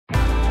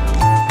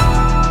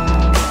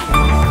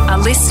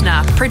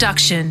listener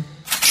production.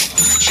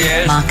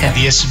 Shares, Market,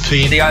 the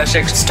S&P, the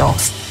ASX,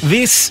 stocks.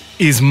 This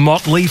is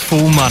Motley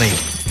Fool Money.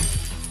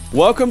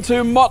 Welcome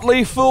to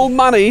Motley Fool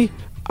Money,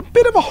 a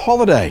bit of a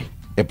holiday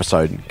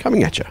episode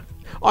coming at you.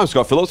 I'm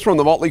Scott Phillips from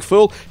the Motley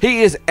Fool.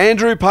 He is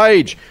Andrew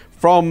Page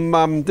from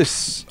what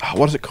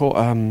is it called?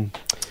 You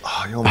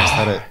almost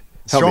had it.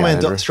 Help me out,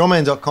 Andrew.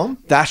 Strawman.com?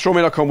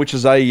 Strawman.com, which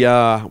is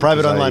a...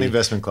 Private online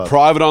investment club.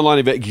 Private online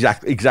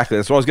investment, exactly.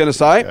 That's what I was going to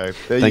say.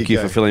 Okay, Thank you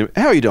for filling in.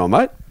 How are you doing,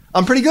 mate?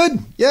 I'm pretty good.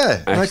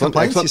 Yeah. No complaints.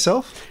 Excellent.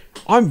 Yourself?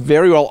 I'm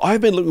very well.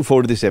 I've been looking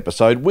forward to this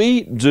episode.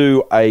 We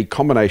do a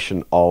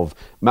combination of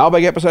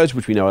mailbag episodes,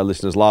 which we know our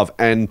listeners love,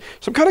 and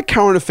some kind of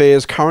current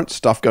affairs, current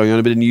stuff going on,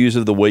 a bit of news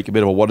of the week, a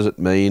bit of a what does it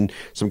mean,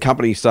 some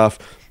company stuff.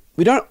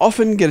 We don't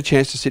often get a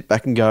chance to sit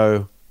back and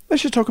go,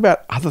 let's just talk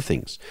about other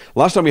things.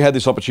 Last time we had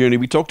this opportunity,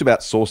 we talked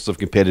about sources of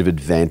competitive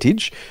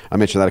advantage. I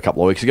mentioned that a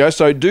couple of weeks ago,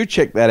 so do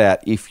check that out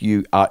if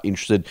you are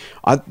interested.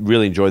 I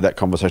really enjoyed that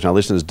conversation. Our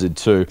listeners did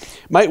too.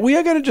 Mate, we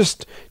are going to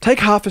just take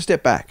half a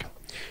step back.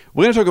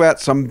 We're going to talk about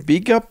some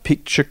bigger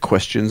picture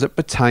questions that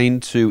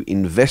pertain to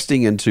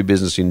investing and to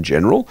business in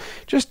general.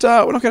 Just,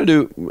 we're not going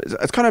to do,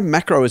 it's kind of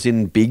macro as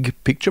in big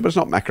picture, but it's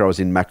not macro as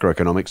in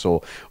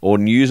macroeconomics or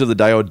news of the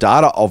day or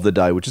data of the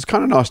day, which is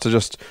kind of nice to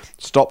just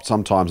stop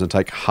sometimes and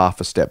take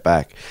half a step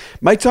back.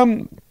 Mate,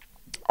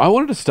 I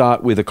wanted to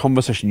start with a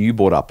conversation you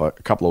brought up a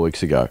couple of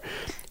weeks ago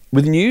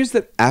with news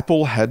that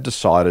Apple had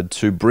decided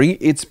to bring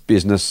its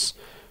business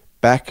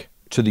back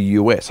to the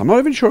US. I'm not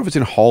even sure if it's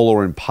in whole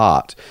or in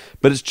part,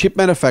 but its chip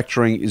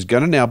manufacturing is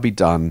going to now be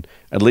done,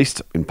 at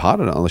least in part,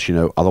 unless you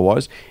know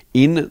otherwise,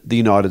 in the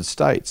United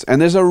States. And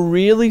there's a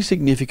really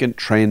significant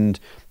trend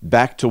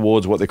back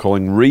towards what they're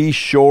calling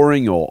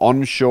reshoring or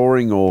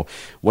onshoring or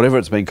whatever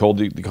it's been called,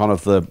 the kind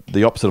of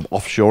the opposite of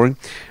offshoring,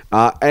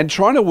 and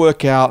trying to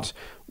work out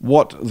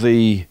what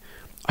the,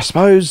 I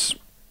suppose,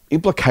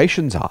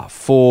 implications are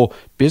for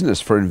business,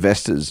 for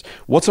investors,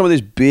 what some of these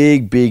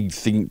big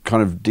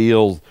kind of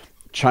deal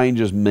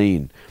changes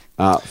mean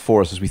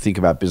for us as we think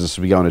about business as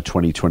we go into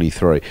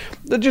 2023.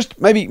 Just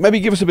maybe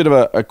give us a bit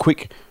of a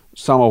quick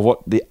sum of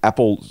what the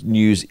Apple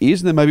news is,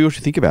 and then maybe what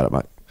you think about it,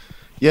 mate.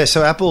 Yeah,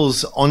 so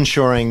Apple's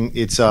onshoring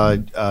its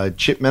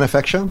chip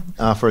manufacture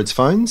for its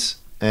phones.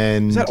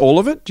 And is that all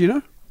of it? Do you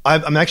know?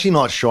 I'm actually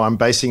not sure. I'm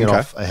basing it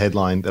off a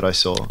headline that I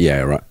saw. Yeah,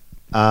 right.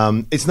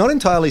 It's not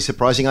entirely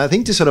surprising. I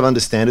think to sort of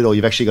understand it all,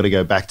 you've actually got to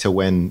go back to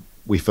when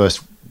the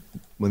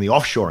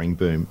offshoring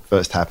boom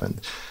first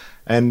happened.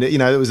 And, you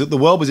know, the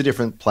world was a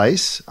different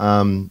place.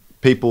 Countries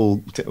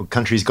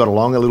got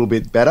along a little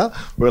bit better,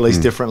 or at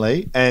least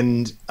differently.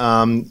 And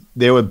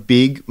there were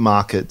big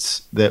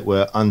markets that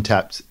were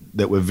untapped,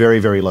 that were very,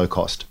 very low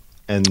cost.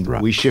 And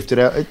we shifted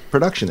our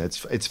production. It's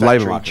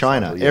factory in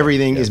China.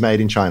 Everything is made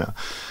in China.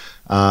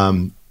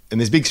 And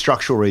there's big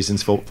structural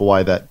reasons for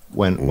why that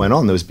went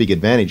on. There was big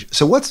advantage.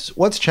 So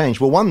what's changed?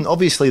 Well, one,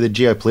 obviously the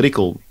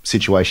geopolitical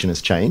situation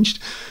has changed.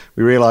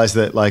 We realize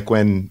that, like,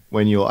 when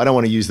you're, I don't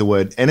want to use the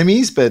word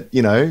enemies, but,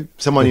 you know,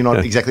 someone you're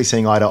not exactly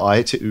seeing eye to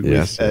eye to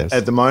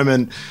at the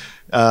moment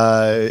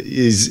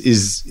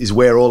is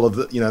where all of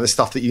the, you know, the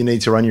stuff that you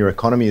need to run your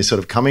economy is sort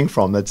of coming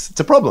from. It's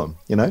a problem,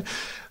 you know.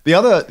 The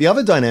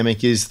other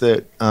dynamic is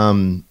that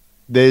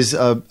there's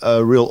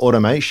a real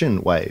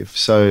automation wave.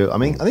 So, I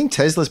mean, I think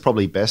Tesla's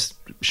probably best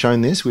shown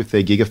this with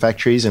their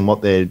gigafactories and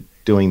what they're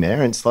doing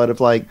there. And it's sort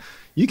of like,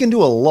 you can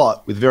do a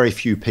lot with very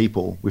few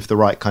people with the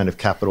right kind of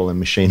capital and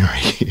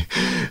machinery.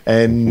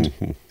 and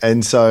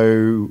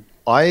so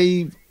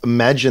I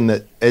imagine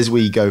that as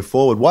we go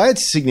forward, why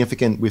it's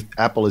significant with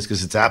Apple is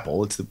because it's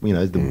Apple. It's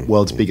the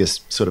world's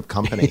biggest sort of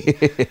company.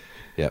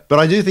 Yep. But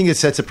I do think it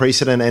sets a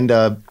precedent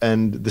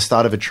and the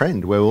start of a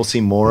trend where we'll see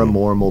more and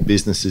more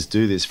businesses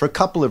do this for a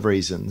couple of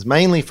reasons,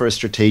 mainly for a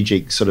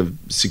strategic sort of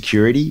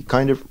security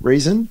kind of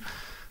reason.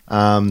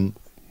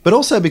 But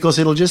also because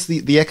it'll just,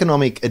 the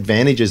economic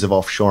advantages of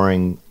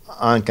offshoring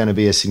aren't going to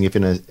be as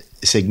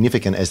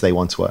significant as they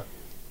once were.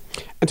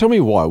 And tell me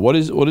why. What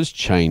has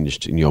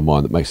changed in your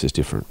mind that makes this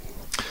different?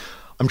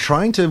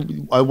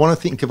 I want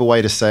to think of a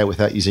way to say it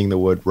without using the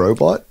word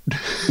robot.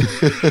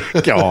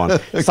 Go on.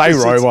 Say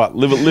robot.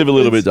 Live a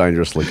little bit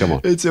dangerously. Come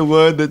on. It's a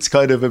word that's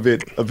kind of a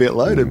bit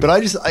loaded. But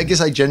I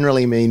guess I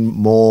generally mean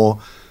more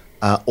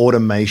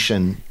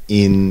automation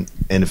and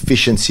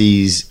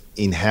efficiencies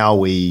in how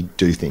we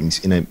do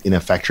things in a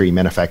factory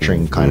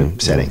manufacturing kind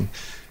of setting.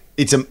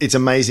 It's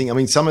amazing. I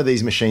mean, some of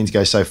these machines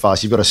go so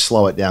fast, you've got to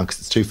slow it down because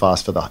it's too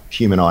fast for the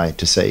human eye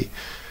to see.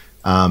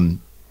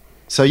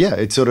 So yeah,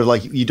 it's sort of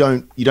like you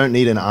don't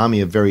need an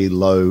army of very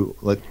low,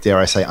 dare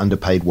I say,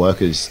 underpaid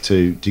workers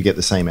to get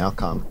the same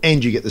outcome,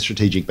 and you get the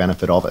strategic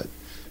benefit of it.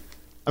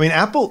 I mean,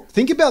 Apple.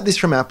 Think about this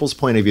from Apple's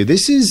point of view.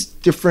 This is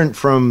different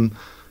from,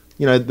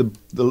 you know, the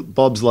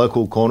Bob's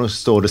local corner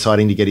store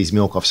deciding to get his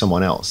milk off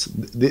someone else.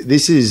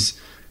 This is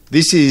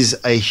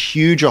a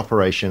huge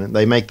operation.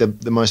 They make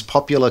the most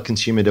popular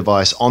consumer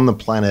device on the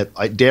planet,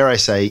 dare I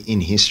say, in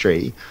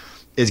history.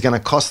 It's going to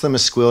cost them a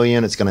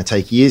squillion. It's going to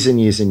take years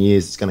and years and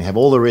years. It's going to have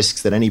all the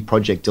risks that any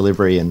project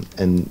delivery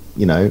and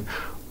you know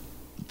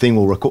thing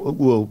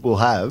will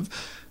have.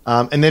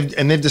 And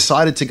they've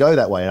decided to go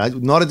that way.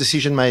 Not a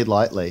decision made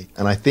lightly.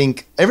 And I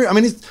think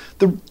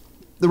the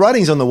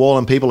writing's on the wall,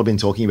 and people have been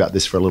talking about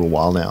this for a little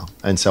while now.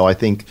 And so I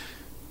think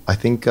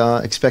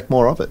expect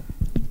more of it.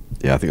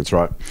 Yeah, I think that's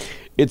right.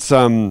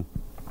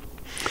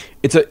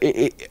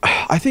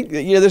 I think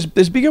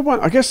there's bigger one.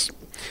 I guess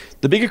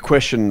the bigger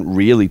question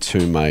really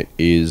too, mate,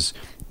 is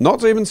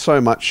not even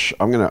so much.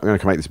 I'm gonna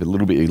make this a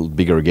little bit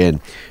bigger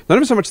again. Not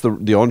even so much the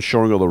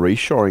onshoring or the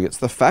reshoring. It's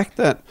the fact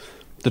that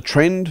the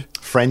trend.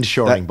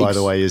 Friendshoring, by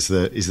the way, is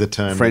the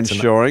term.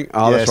 Friendshoring.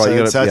 Oh, that's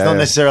right. So it's not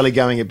necessarily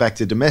going it back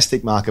to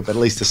domestic market, but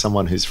at least to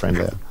someone who's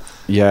friendlier.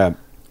 Yeah.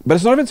 But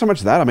it's not even so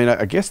much that. I mean,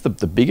 I guess the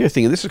bigger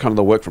thing, and this is kind of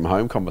the work from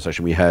home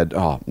conversation we had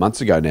months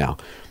ago now,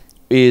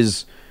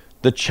 is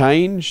the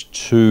change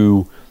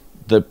to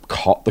the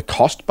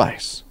cost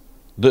base,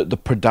 the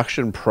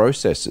production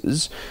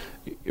processes.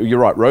 You're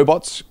right.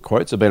 Robots,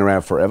 quotes, have been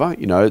around forever.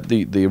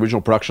 The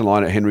original production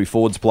line at Henry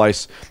Ford's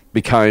place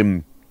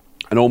became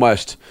an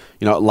almost,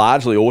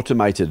 largely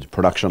automated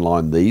production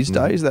line these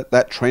days.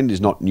 That trend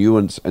is not new,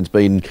 and it's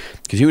been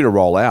continuing to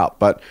roll out.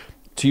 But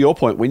to your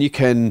point, when you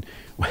can,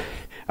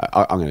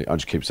 I'll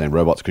just keep saying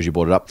robots because you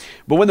brought it up.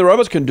 But when the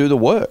robots can do the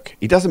work,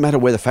 it doesn't matter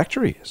where the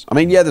factory is. I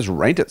mean, yeah, there's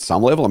rent at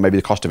some level and maybe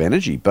the cost of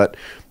energy, but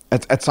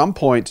at some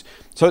point,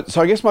 so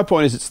I guess my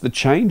point is it's the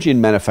change in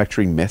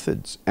manufacturing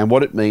methods and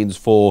what it means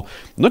for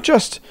not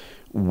just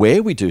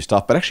where we do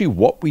stuff, but actually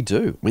what we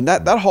do. I mean,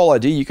 that whole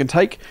idea, you can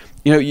take,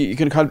 you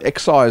can kind of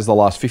excise the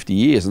last 50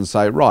 years and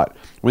say, right,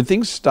 when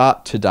things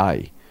start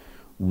today,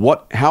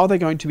 how are they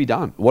going to be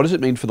done? What does it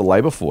mean for the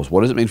labour force?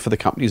 What does it mean for the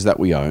companies that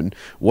we own?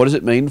 What does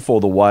it mean for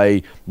the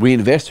way we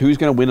invest? Who's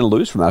going to win and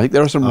lose from that? I think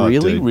there are some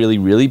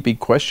really big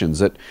questions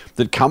that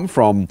come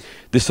from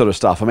this sort of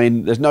stuff. I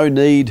mean, there's no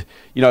need,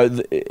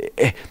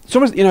 it's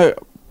almost,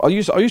 I'll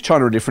use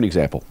China a different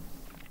example.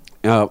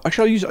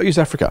 Actually, I'll use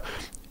Africa.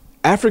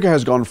 Africa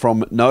has gone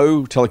from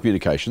no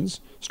telecommunications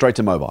straight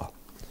to mobile.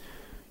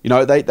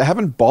 They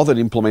haven't bothered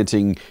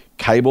implementing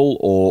cable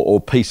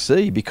or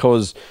PC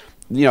because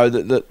the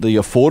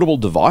affordable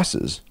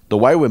devices, the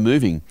way we're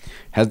moving,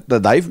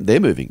 they're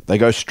moving. They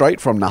go straight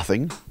from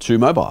nothing to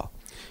mobile.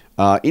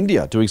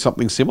 India doing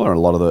something similar in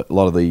a lot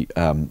of the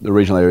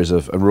regional areas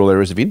and rural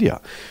areas of India,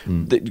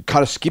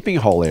 kind of skipping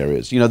whole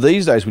areas.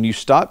 These days when you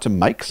start to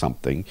make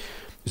something,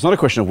 it's not a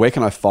question of where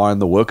can I find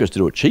the workers to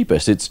do it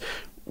cheapest. It's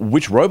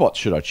which robots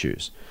should I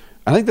choose?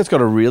 I think that's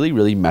got a really,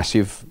 really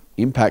massive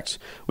impact.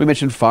 We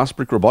mentioned Fast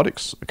Brick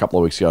Robotics a couple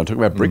of weeks ago. I'm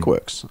talking about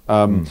Brickworks.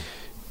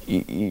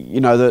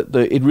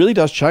 It really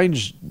does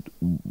change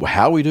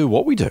how we do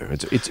what we do.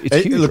 It's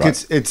huge. Look,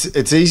 right?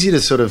 it's easy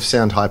to sort of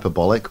sound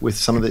hyperbolic with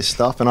some of this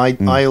stuff, and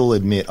I'll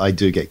admit I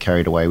do get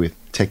carried away with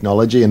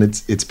technology and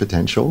its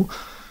potential,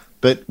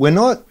 but we're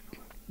not.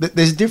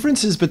 There's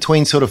differences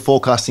between sort of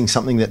forecasting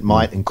something that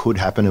might and could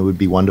happen and would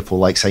be wonderful,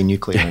 like say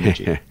nuclear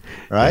energy,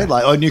 right?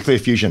 Or nuclear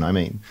fusion. I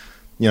mean,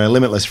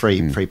 limitless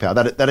free power.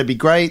 That'd be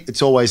great.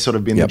 It's always sort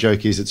of been the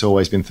joke is it's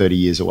always been 30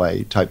 years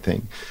away type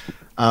thing.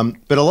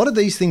 But a lot of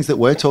these things that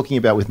we're talking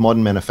about with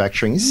modern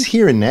manufacturing, this is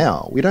here and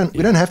now. We don't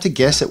have to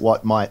guess at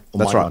what might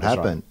or might not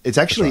happen. Right. It's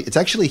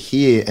actually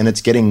here, and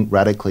it's getting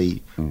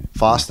radically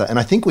faster. And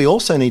I think we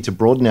also need to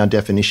broaden our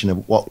definition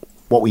of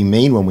what we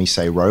mean when we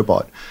say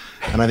robot.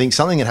 And I think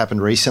something that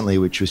happened recently,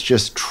 which was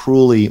just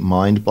truly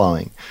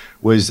mind-blowing,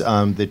 was the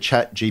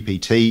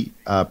ChatGPT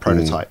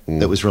prototype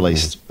that was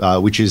released,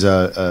 which is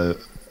a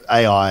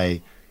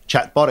AI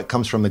chatbot. It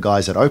comes from the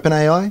guys at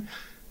OpenAI.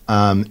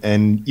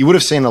 And you would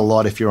have seen a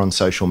lot if you're on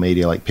social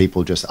media, like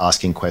people just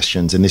asking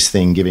questions and this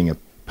thing giving a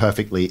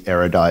perfectly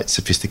erudite,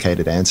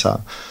 sophisticated answer.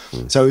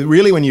 So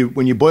really, when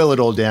you boil it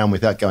all down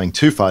without going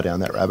too far down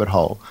that rabbit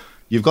hole,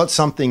 you've got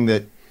something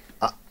that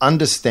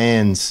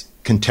understands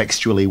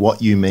contextually what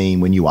you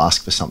mean when you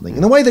ask for something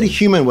in the way that a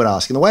human would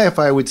ask. In the way if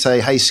I would say,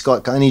 hey,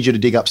 Scott, I need you to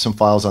dig up some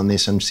files on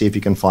this and see if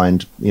you can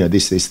find,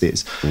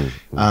 this.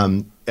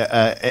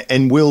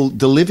 And will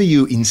deliver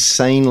you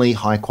insanely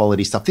high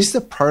quality stuff. This is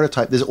a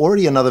prototype. There's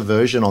already another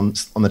version on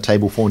the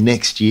table for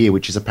next year,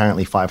 which is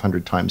apparently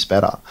 500 times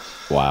better.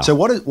 Wow. So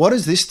what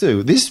does this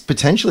do? This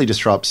potentially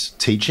disrupts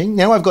teaching.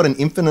 Now I've got an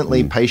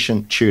infinitely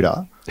patient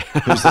tutor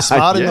who's the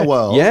smart in the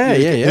world,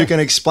 who can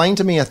explain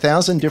to me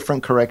 1,000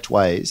 different correct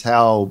ways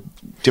how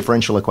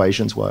differential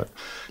equations work.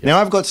 Now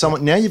I've got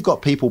someone. Now you've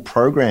got people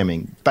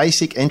programming,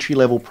 basic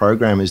entry-level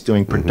programmers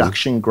doing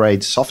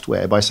production-grade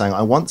software by saying,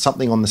 I want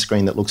something on the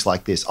screen that looks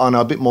like this. Oh, no,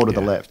 a bit more to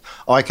the left.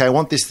 Oh, okay, I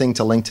want this thing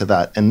to link to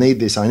that and need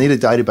this. I need a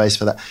database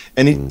for that.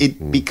 And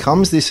it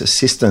becomes this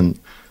assistant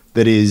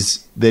that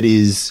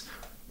is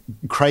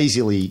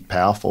crazily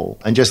powerful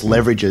and just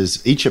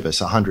leverages each of us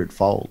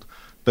 100-fold.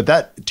 But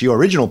that, to your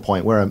original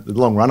point, the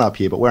long run up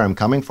here, but where I'm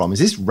coming from is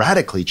this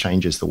radically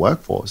changes the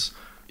workforce.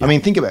 I mean,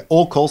 think about it.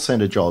 All call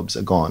center jobs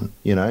are gone,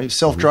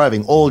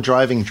 self-driving, all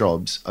driving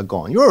jobs are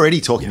gone. You're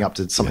already talking up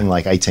to something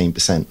like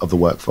 18% of the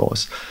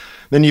workforce.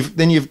 Then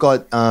you've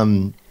got,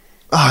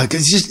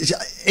 it's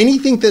just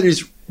anything that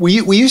is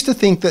we used to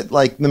think that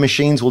like the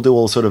machines will do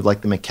all sort of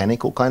like the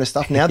mechanical kind of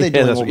stuff. Now they're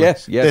doing all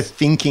the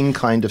thinking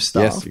kind of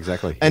stuff. Yes,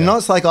 exactly. And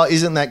not like, oh,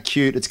 isn't that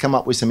cute? It's come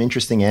up with some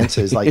interesting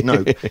answers. Like,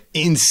 no,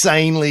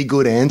 insanely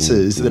good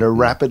answers that are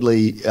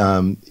rapidly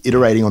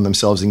iterating on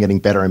themselves and getting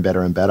better and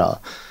better and better.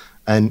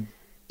 And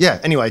yeah,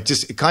 anyway,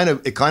 just it kind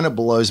of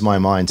blows my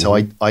mind. So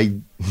I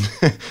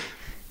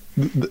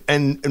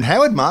and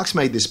Howard Marks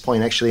made this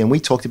point actually, and we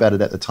talked about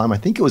it at the time. I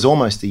think it was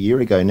almost a year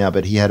ago now,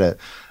 but he had a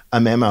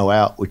memo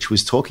out which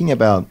was talking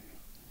about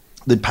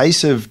the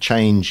pace of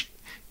change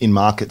in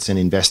markets and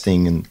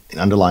investing and in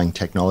underlying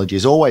technology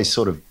has always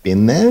sort of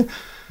been there,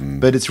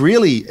 but it's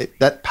really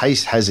that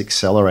pace has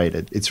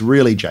accelerated. It's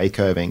really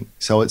J-curving.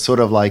 So it's sort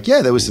of like,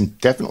 yeah, there was some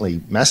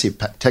definitely massive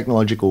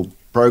technological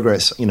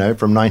progress, you know,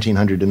 from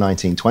 1900 to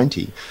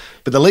 1920,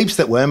 but the leaps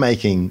that we're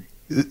making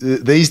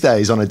these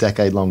days on a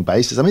decade-long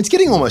basis, I mean, it's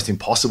getting almost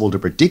impossible to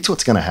predict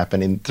what's going to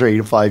happen in 3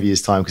 to 5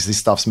 years' time because this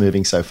stuff's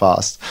moving so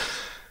fast.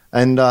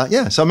 And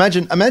so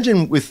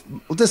imagine with,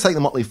 we'll just take the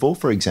Motley Fool,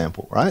 for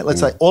example, right? Let's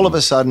say all of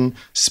a sudden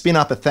spin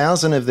up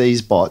 1,000 of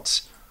these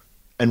bots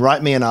and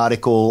write me an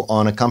article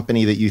on a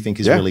company that you think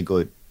is really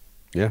good.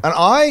 Yeah. And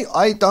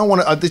I don't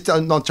want to,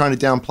 I'm not trying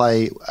to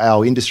downplay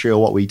our industry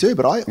or what we do,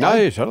 but I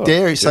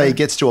dare say it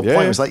gets to a point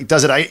where it's like,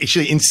 does it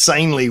actually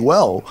insanely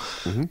well?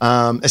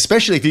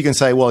 Especially if you can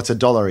say, well, it's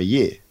 $1 a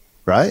year,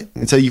 right?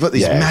 And so you've got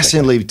these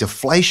massively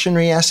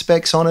deflationary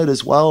aspects on it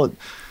as well.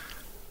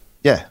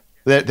 Yeah.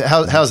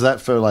 How's that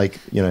for like,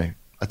 you know,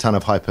 a ton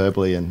of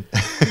hyperbole and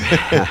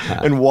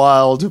and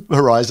wild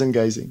horizon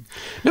gazing?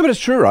 No, but it's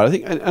true,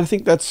 right? I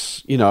think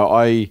that's, you know,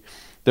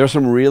 there are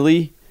some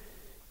really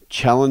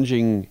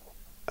challenging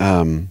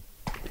there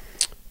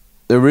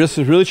are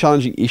some really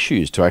challenging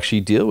issues to actually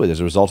deal with as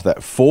a result of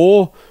that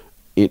for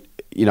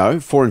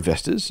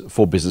investors,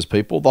 for business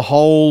people, the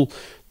whole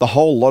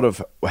lot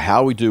of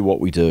how we do what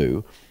we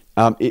do.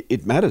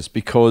 It matters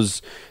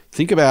because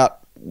think about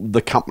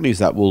the companies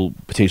that will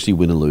potentially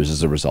win and lose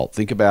as a result.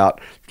 Think about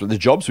the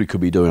jobs we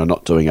could be doing or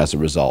not doing as a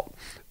result.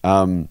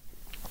 You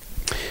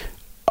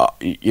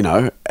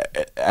know,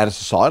 at a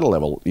societal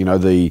level, you know,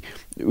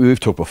 we've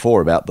talked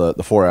before about the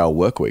 4-hour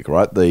work week,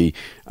 right?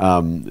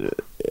 How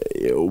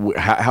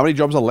many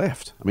jobs are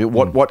left? I mean,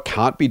 what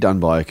can't be done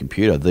by a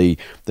computer? The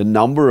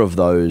number of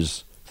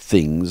those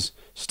things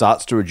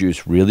starts to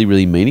reduce really,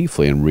 really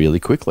meaningfully and really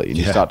quickly. And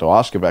you start to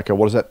ask about, okay,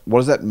 what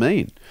does that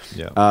mean?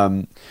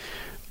 Yeah.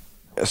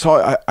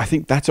 So I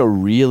think that's a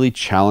really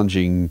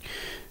challenging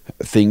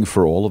thing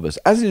for all of us.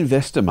 As an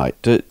investor, mate,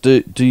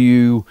 do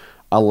you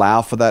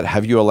allow for that?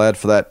 Have you allowed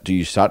for that? Do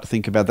you start to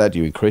think about that? Do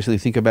you increasingly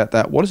think about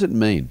that? What does it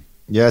mean?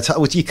 Yeah,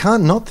 you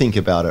can't not think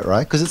about it,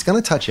 right? Because it's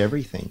going to touch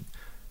everything.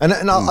 And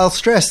I'll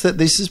stress that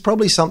this is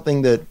probably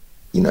something that,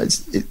 you know,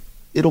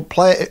 it'll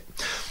play...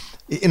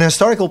 In a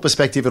historical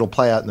perspective, it'll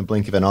play out in the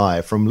blink of an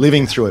eye. From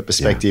living through it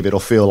perspective, it'll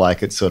feel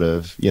like it's sort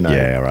of, you know...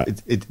 Yeah,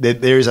 right.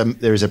 There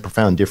is a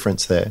profound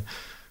difference there.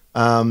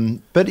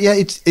 But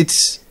yeah,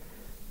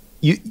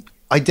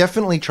 I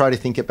definitely try to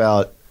think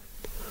about,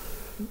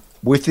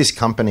 with this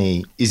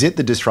company, is it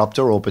the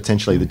disruptor or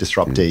potentially the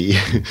disruptee?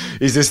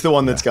 Is this the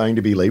one that's going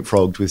to be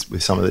leapfrogged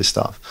with some of this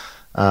stuff?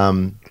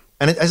 And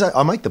as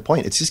I make the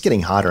point, it's just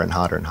getting harder and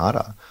harder and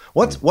harder.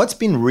 What's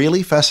been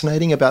really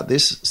fascinating about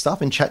this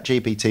stuff, and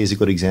ChatGPT is a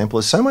good example,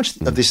 is so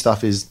much of this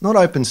stuff is not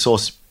open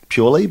source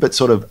purely, but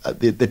sort of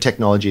the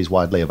technology is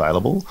widely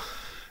available.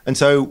 And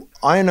so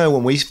I know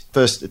when we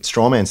first at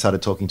Strawman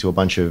started talking to a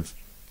bunch of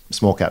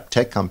small cap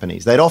tech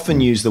companies, they'd often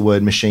use the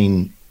word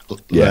machine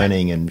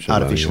learning and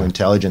artificial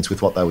intelligence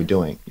with what they were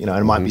doing. You know,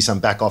 it might be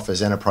some back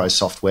office enterprise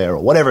software or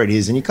whatever it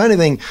is. And you kind of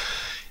think,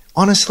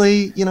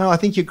 honestly, you know, I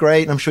think you're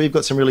great. And I'm sure you've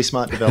got some really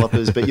smart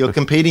developers, but you're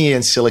competing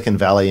against Silicon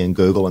Valley and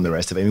Google and the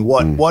rest of it. I mean,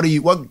 what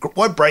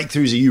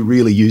breakthroughs are you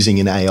really using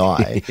in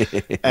AI?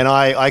 And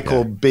I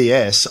call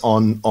BS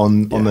on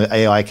the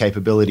AI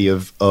capability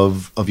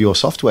of your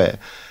software.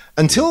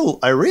 Until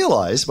I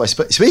realized by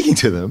speaking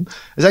to them,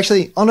 is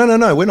actually,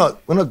 no, we're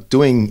not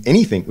doing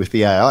anything with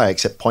the AI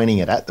except pointing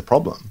it at the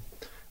problem.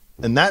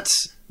 And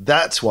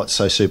that's what's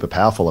so super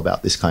powerful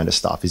about this kind of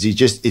stuff, is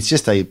it's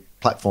just a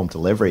platform to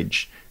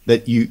leverage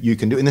that you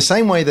can do in the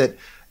same way that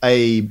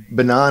a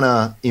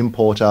banana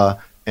importer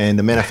and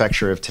a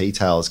manufacturer of tea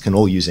towels can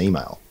all use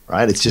email,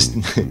 right? It's just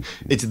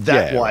it's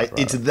that wide,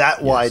 it's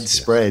that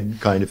widespread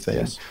kind of thing.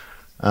 Yes.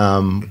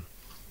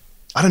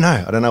 I don't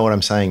know what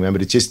I'm saying, man,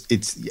 but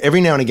it's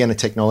every now and again a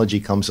technology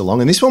comes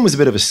along, and this one was a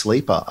bit of a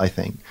sleeper, I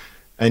think.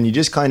 And you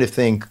just kind of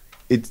think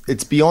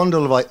it's beyond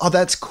all of like, oh,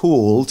 that's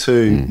cool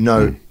to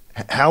know.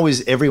 How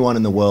is everyone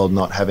in the world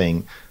not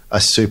having a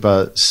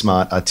super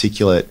smart,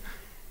 articulate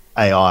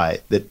AI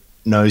that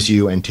knows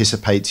you,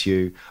 anticipates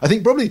you? I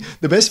think probably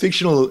the best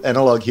fictional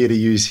analog here to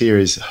use here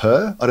is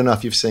Her. I don't know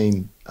if you've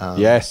seen.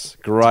 Yes,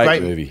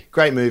 great movie.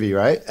 Great movie,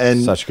 right?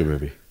 And such a good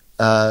movie.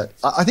 I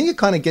think it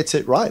kind of gets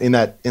it right in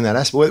that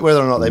aspect,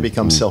 whether or not they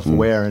become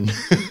self-aware and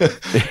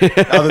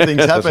other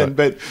things happen.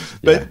 Right.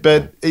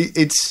 But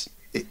it's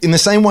in the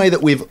same way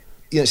that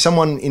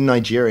someone in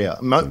Nigeria,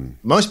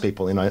 most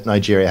people in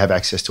Nigeria have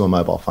access to a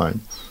mobile phone.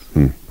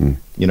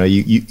 You know,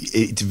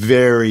 it's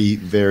very,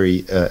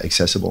 very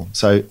accessible.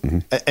 So,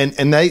 and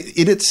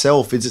it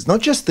itself it's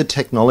not just the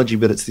technology,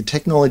 but it's the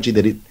technology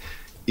that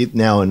it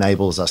now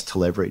enables us to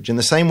leverage. In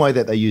the same way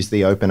that they use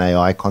the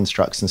OpenAI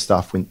constructs and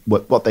stuff, when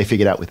what they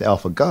figured out with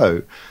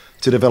AlphaGo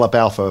to develop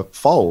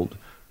AlphaFold,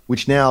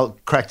 which now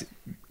cracked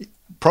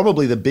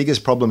probably the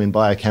biggest problem in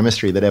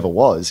biochemistry that ever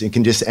was. It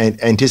can just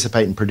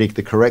anticipate and predict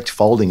the correct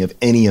folding of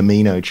any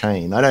amino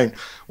chain. I don't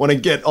want to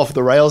get off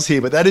the rails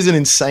here, but that is an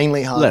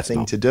insanely hard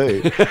thing to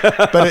do.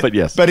 But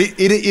yes. But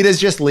it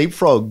has just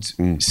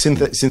leapfrogged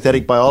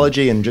synthetic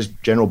biology and just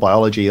general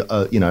biology,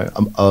 a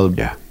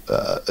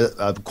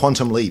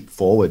quantum leap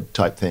forward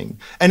type thing.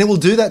 And it will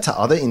do that to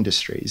other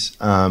industries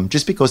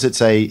just because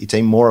it's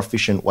a more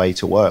efficient way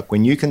to work.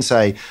 When you can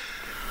say,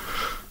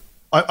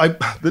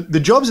 the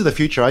jobs of the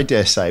future, I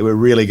dare say, we're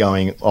really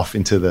going off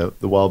into the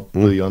wild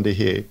blue yonder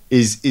here,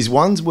 is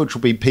ones which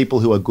will be people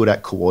who are good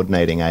at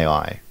coordinating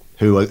AI,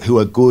 who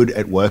are good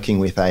at working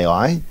with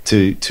AI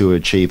to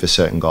achieve a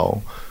certain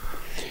goal.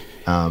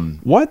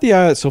 Why'd the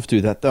AI itself do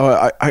that,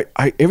 though?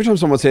 I every time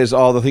someone says,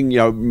 "Oh, the thing,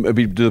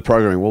 do the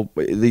programming," well,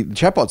 the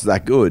chatbot's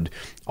that good.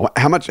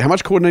 How much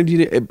coordinating do you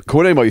need?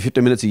 Coordinating might be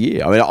 15 minutes a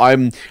year. I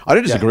mean, I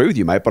don't disagree with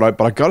you, mate,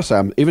 but I got to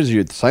say, even as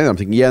you're saying that, I'm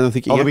thinking,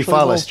 there'll be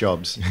far less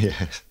jobs. Yeah.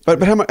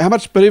 But how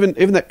much? But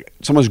even that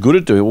someone's good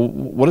at doing. Well,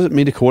 what does it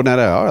mean to coordinate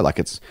AI? Like,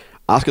 it's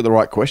ask it the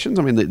right questions.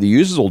 I mean, the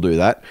users will do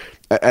that.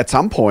 At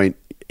some point,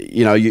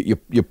 you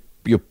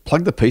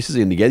plug the pieces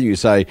in together. You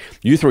say,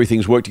 you three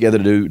things work together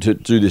to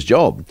do this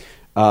job.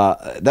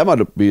 That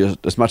might be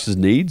as much as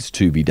needs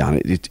to be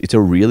done. It's a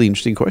really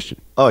interesting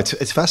question. Oh,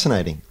 it's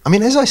fascinating. I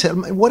mean, as I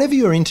said, whatever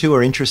you're into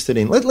or interested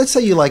in, let's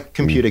say you like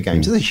computer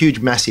games. It's a huge,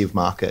 massive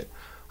market.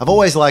 I've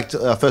always liked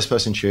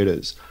first-person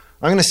shooters.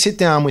 I'm going to sit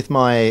down with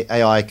my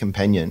AI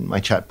companion, my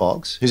chat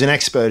box, who's an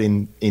expert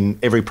in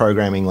every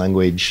programming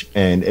language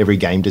and every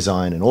game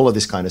design and all of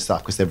this kind of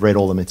stuff because they've read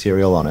all the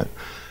material on it.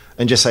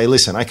 And just say,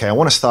 listen, okay, I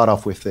want to start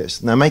off with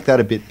this. Now make that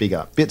a bit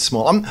bigger, bit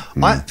small.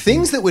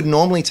 Things that would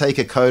normally take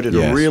a coder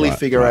to really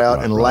figure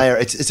out and layer.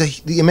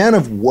 It's the amount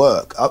of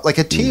work. Like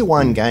a tier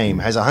one game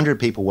has 100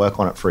 people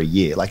work on it for a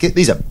year. Like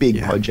these are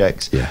big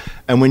projects. Yeah.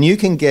 And when you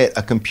can get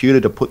a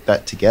computer to put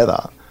that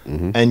together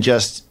and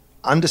just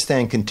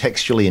understand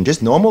contextually in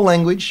just normal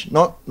language,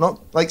 not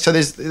like, so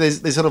there's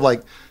sort of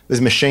like,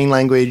 there's machine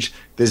language,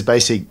 there's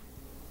basic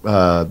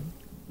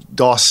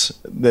DOS,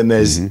 then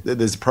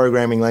there's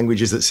programming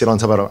languages that sit on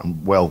top of it.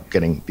 I'm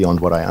getting beyond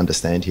what I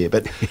understand here,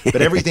 but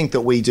everything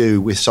that we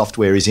do with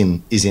software is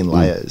in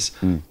layers,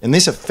 and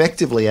this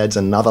effectively adds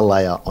another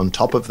layer on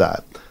top of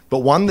that, but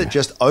one that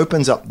just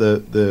opens up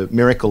the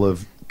miracle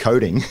of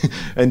coding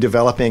and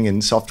developing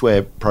and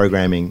software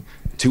programming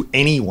to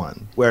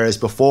anyone, whereas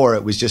before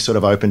it was just sort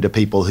of open to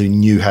people who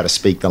knew how to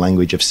speak the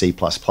language of C++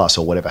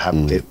 or whatever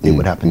it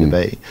would happen to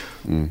be.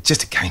 It's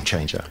just a game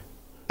changer,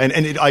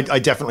 and I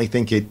definitely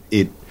think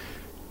it's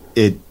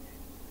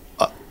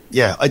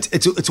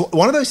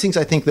one of those things.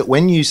 I think that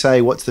when you say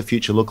what's the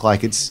future look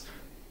like, it's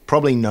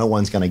probably no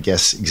one's going to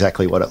guess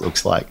exactly what it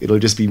looks like. It'll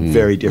just be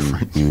very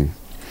different.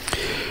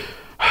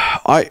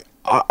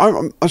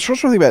 I'm sure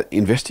something about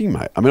investing,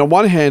 mate. I mean, on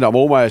one hand, I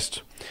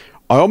almost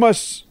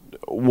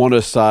want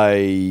to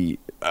say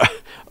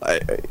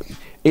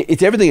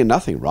it's everything and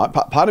nothing, right?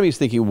 Part of me is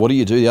thinking, what do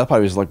you do? The other part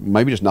of me is like,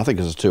 maybe just nothing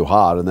because it's too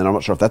hard, and then I'm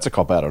not sure if that's a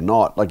cop-out or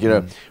not. Like,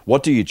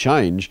 what do you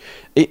change?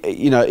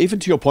 Even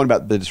to your point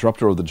about the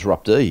disruptor or the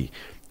disruptee,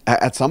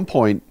 at some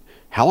point,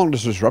 how long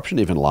does disruption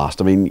even last?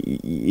 I mean,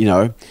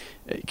 you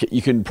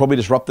can probably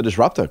disrupt the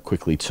disruptor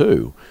quickly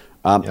too.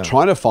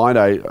 Trying to find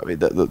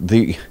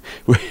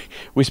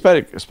we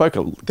spoke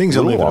things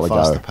are moving at a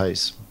faster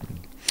pace.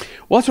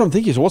 Well, that's what I'm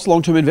thinking. So, what's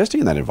long-term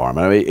investing in that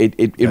environment? I mean,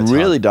 it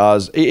really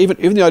does.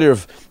 Even the idea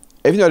of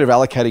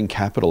allocating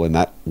capital in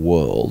that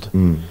world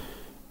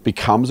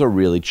becomes a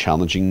really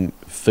challenging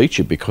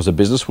feature, because a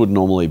business would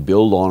normally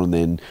build on and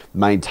then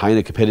maintain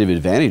a competitive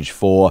advantage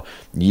for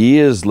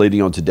years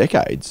leading on to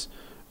decades.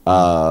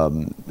 What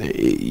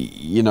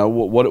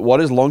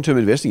is long-term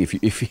investing if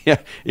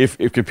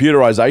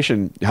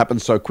computerization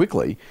happens so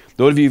quickly?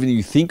 What if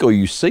you think or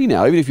you see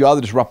now, even if you are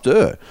the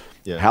disruptor,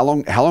 how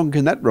long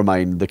can that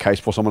remain the case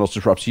before someone else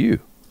disrupts you?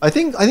 I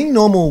think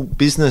normal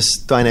business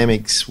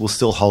dynamics will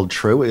still hold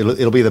true.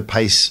 It'll be the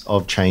pace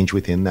of change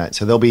within that.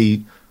 So there'll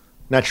be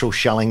natural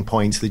shelling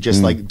points that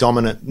just like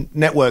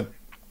network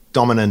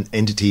dominant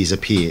entities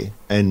appear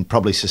and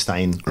probably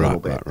sustain a little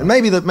bit. Right. And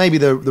maybe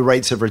the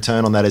rates of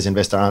return on that as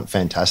investor aren't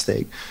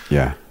fantastic.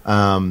 Yeah.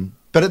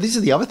 But this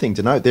is the other thing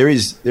to note. There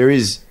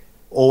is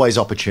always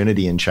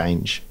opportunity and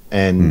change,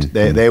 and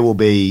there will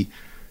be.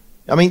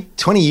 I mean,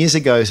 20 years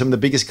ago, some of the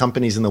biggest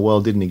companies in the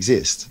world didn't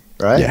exist,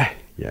 right?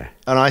 Yeah.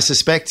 And I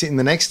suspect in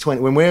the next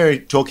 20, when we're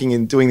talking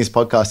and doing this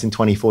podcast in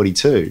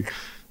 2042,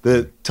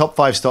 the top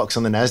 5 stocks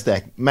on the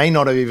NASDAQ may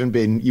not have even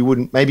been, you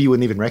wouldn't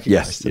even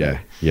recognize them.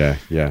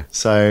 Yeah.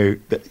 So,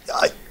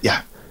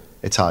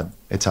 it's hard.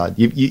 It's hard.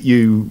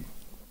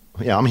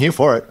 Yeah, I'm here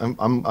for it.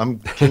 I'm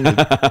keen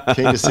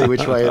to see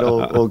which way it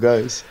all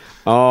goes.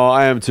 Oh,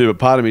 I am too, but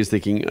part of me is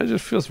thinking, it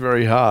just feels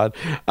very hard.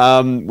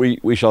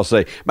 We shall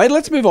see. Mate,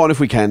 let's move on if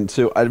we can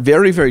to a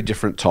very, very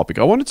different topic.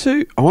 I wanted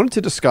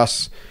to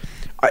discuss.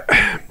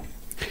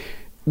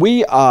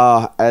 We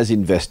are, as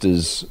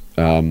investors,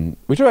 we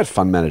talked about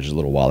fund managers a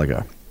little while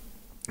ago,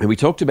 and we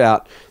talked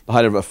about the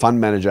idea of a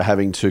fund manager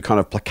having to kind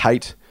of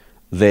placate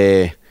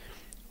their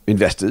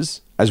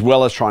investors as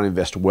well as try and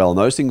invest well. And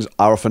those things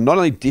are often not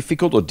only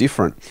difficult or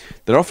different,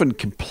 they're often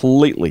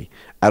completely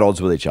at odds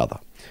with each other.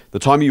 The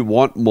time you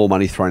want more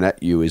money thrown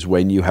at you is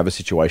when you have a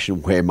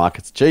situation where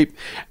market's cheap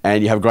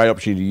and you have a great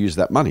opportunity to use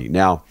that money.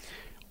 Now,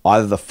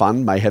 either the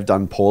fund may have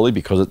done poorly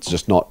because it's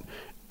just not,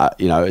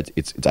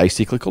 it's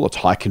acyclical, it's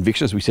high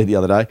conviction, as we said the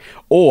other day,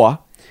 or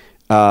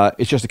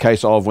it's just a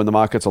case of when the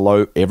markets are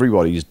low,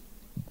 everybody's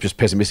just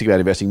pessimistic about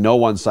investing. No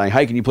one's saying,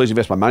 hey, can you please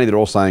invest my money? They're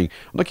all saying,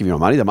 I'm not giving you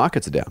my money, the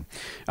markets are down.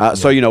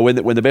 So, when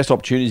the best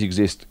opportunities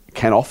exist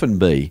can often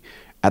be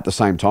at the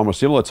same time or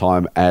similar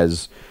time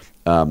as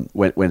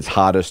when it's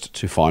hardest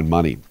to find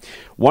money.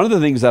 One of the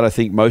things that I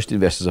think most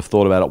investors have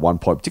thought about at one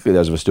point, particularly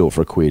those of us do it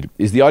for a quid,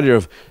 is the idea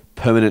of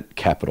permanent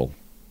capital.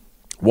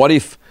 What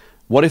if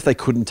they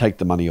couldn't take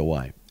the money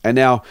away? And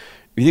now,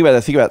 if you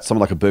think about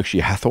someone like a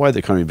Berkshire Hathaway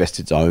that kind of invests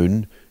its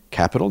own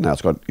capital. Now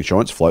it's got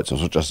insurance floats, so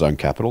it's not just its own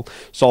capital.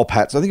 Soul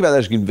Patts. I think about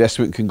those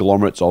investment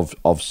conglomerates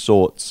of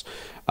sorts.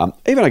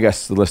 Even I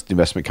guess the listed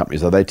investment companies,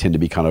 though, they tend to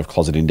be kind of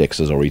closet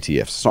indexes or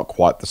ETFs. It's not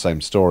quite the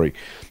same story.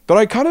 But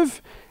I kind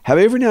of have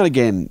every now and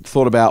again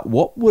thought about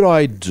what would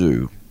I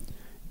do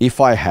if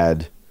I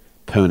had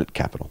permanent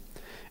capital?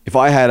 If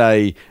I had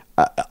a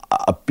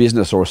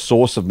business or a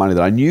source of money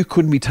that I knew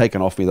couldn't be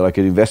taken off me, that I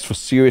could invest for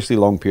seriously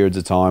long periods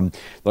of time,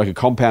 that I could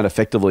compound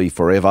effectively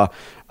forever.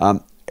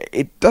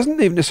 It doesn't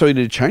even necessarily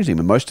need to change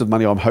anything. Most of the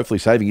money I'm hopefully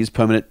saving is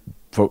permanent,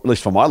 at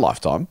least for my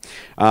lifetime.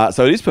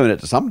 So it is permanent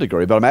to some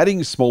degree, but I'm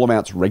adding small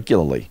amounts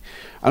regularly.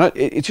 And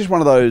it's just one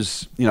of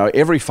those,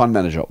 every fund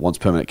manager wants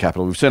permanent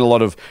capital. We've seen a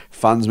lot of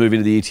funds move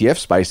into the ETF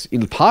space,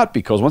 in part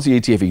because once the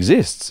ETF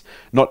exists,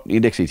 not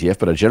index ETF,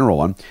 but a general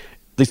one,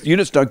 these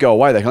units don't go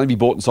away. They can only be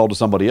bought and sold to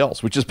somebody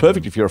else, which is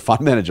perfect if you're a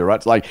fund manager, right?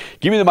 It's like,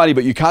 give me the money,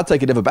 but you can't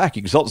take it ever back.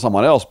 You can sell it to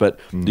someone else, but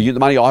the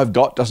money I've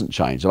got doesn't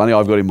change. The money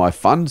I've got in my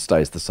fund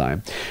stays the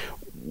same.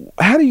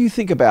 How do you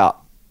think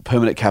about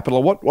permanent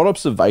capital? What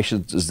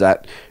observations does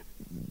that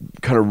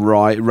kind of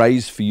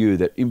raise for you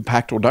that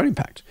impact or don't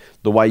impact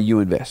the way you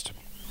invest?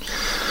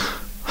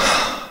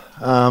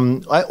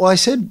 I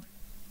said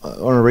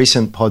on a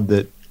recent pod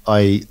that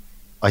I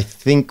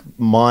think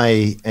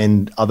my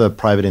and other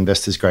private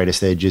investors'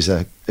 greatest edge is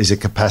a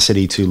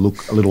capacity to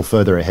look a little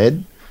further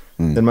ahead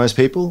than most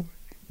people.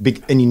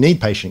 And you need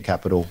patient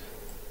capital,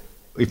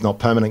 if not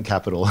permanent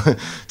capital,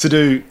 to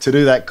do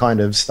that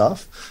kind of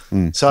stuff.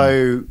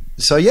 So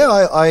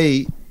yeah,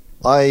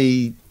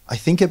 I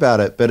think about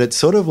it, but it's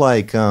sort of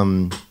like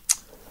in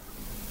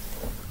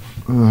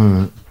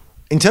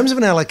terms of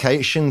an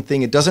allocation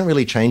thing, it doesn't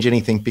really change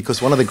anything,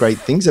 because one of the great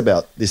things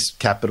about this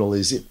capital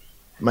is it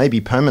may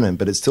be permanent,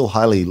 but it's still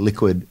highly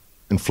liquid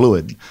and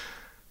fluid.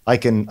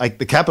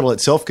 The capital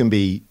itself can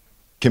be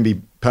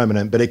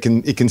permanent, but it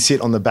can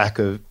sit on the back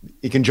of,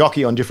 it can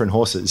jockey on different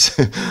horses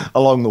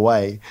along the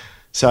way.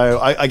 So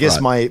I guess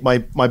right.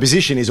 my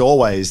position is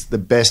always the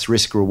best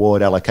risk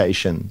reward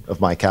allocation of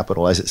my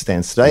capital as it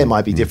stands today. It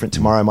might be different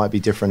tomorrow, it might be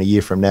different a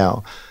year from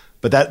now,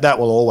 but that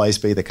will always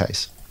be the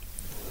case.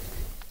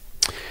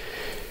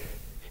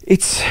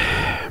 It's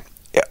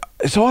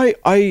so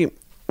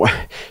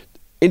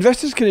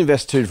investors can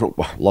invest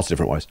lots of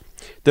different ways.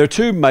 There are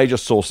two major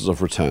sources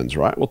of returns,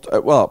 right?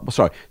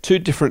 Two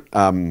different.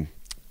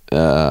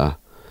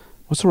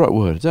 What's the right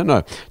word? I don't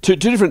know. Two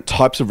different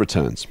types of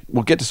returns.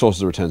 We'll get to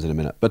sources of returns in a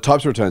minute. But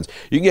types of returns,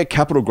 you can get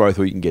capital growth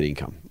or you can get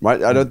income,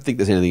 right? I don't think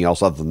there's anything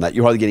else other than that.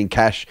 You're either getting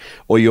cash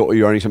or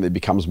you're owning something that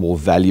becomes more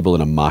valuable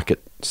in a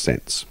market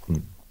sense.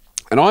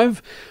 And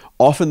I've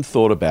often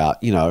thought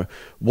about,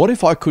 what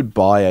if I could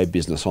buy a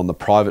business on the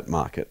private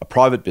market, a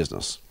private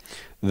business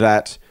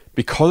that,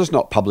 because it's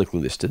not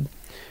publicly listed,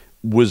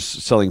 was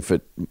selling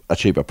for a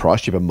cheaper price,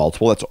 cheaper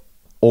multiple. That's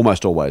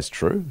almost always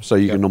true. So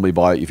you can normally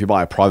buy, if you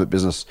buy a private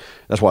business,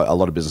 that's why a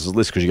lot of businesses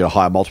list, because you get a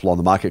higher multiple on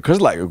the market because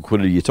of the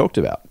liquidity you talked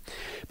about.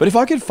 But if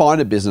I could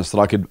find a business that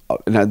I could,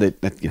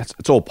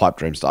 it's all pipe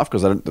dream stuff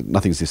because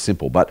nothing's this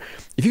simple. But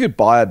if you could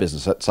buy a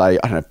business at say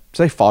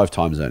 5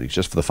 times earnings,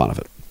 just for the fun of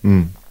it,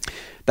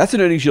 that's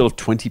an earnings yield of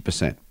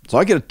 20%. So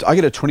I get a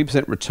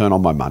 20% return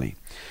on my money,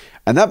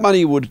 and that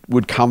money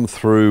would come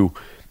through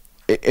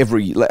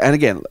and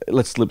again,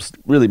 let's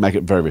really make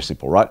it very, very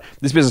simple, right?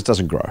 This business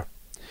doesn't grow.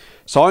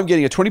 So I'm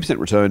getting a 20%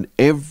 return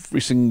every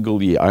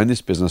single year. I own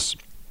this business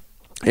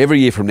every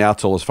year from now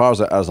till as far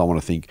as I want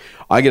to think.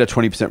 I get a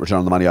 20% return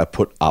on the money I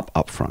put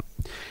up front.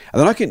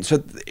 And then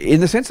so in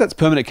the sense that's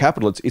permanent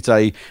capital, it's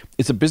a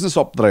business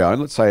op that I own.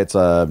 Let's say it's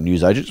a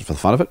news agent for the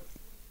fun of it.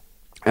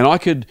 And I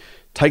could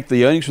take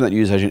the earnings from that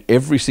news agent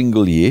every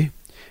single year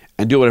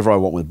and do whatever I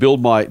want with it.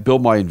 Build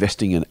my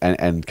investing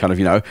and kind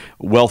of,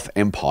 wealth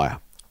empire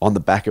on the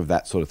back of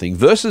that sort of thing,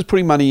 versus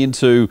putting money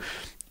into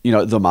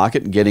the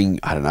market and getting,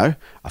 I don't know,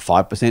 a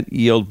 5%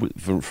 yield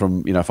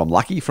from if I'm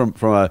lucky from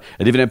a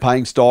dividend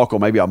paying stock, or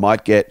maybe I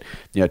might get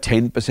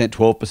 10%,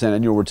 12%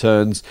 annual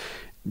returns.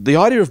 The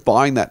idea of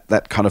buying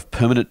that kind of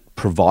permanent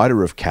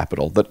provider of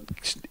capital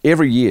that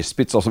every year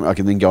spits off something I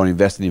can then go and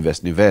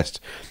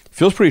invest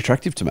feels pretty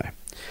attractive to me.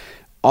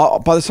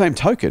 By the same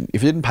token,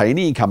 if it didn't pay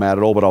any income out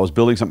at all, but I was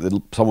building something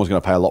that someone was going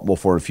to pay a lot more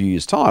for in a few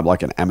years' time,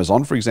 like an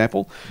Amazon, for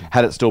example,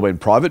 had it still been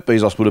private,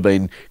 Bezos would have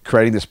been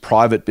creating this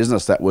private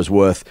business that was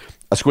worth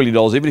 $1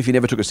 squillion. Even if he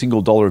never took a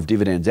single dollar of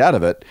dividends out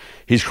of it,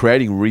 he's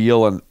creating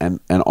real and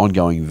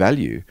ongoing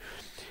value.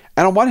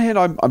 And on one hand,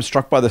 I'm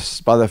struck by the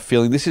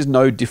feeling this is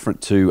no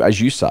different to,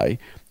 as you say,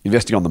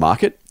 investing on the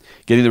market,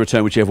 getting the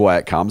return whichever way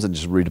it comes, and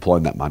just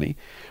redeploying that money.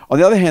 On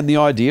the other hand, the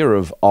idea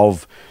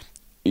of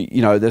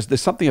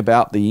there's something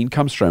about the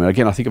income stream. And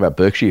again, I think about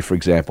Berkshire, for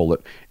example,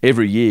 that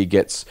every year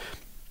gets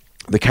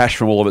the cash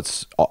from all of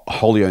its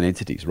wholly owned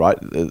entities, right?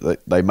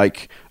 They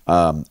make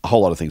a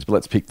whole lot of things, but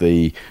let's pick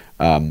the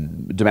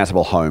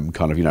demountable home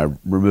kind of,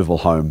 removable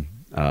home,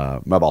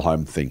 mobile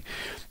home thing.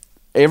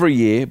 Every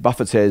year,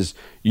 Buffett says,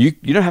 you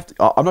don't have to,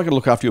 I'm not going to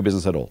look after your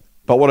business at all.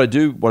 But what I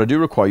do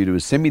require you to do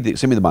is send me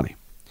the money.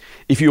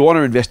 If you want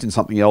to invest in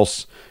something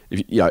else,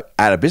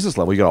 at a business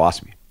level, you got to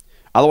ask me.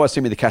 Otherwise,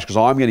 send me the cash, because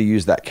I'm going to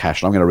use that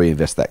cash and I'm going to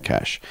reinvest that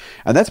cash.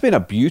 And that's been now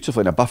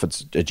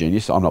Buffett's a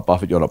genius. I'm not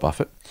Buffett, you're not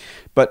Buffett.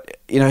 But,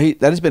 that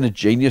has been a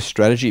genius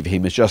strategy of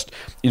him, is just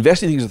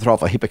investing things that throw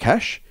off a heap of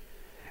cash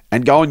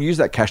and go and use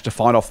that cash to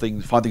find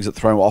things that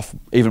throw off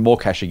even more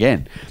cash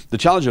again. The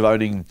challenge of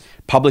owning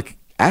public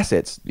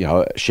assets,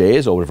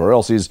 shares or whatever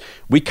else, is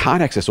we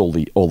can't access all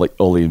the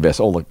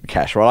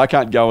cash, right? I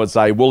can't go and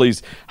say,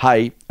 Woolies,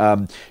 hey,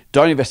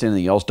 don't invest in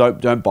anything else,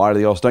 don't buy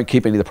anything else, don't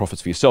keep any of the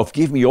profits for yourself,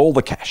 give me all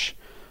the cash.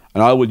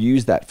 And I will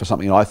use that for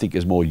something I think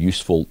is more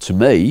useful to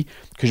me,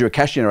 because you're a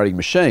cash generating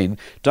machine.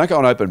 Don't go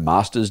and open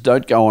masters.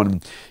 Don't go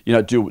and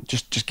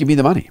just give me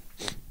the money.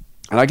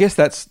 And I guess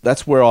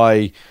that's where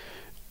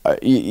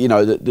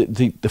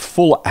the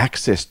full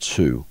access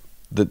to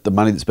the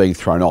money that's being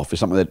thrown off is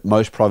something that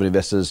most private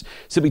investors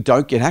simply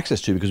don't get access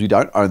to, because we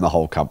don't own the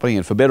whole company.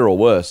 And for better or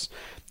worse,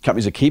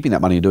 companies are keeping that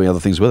money and doing other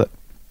things with it.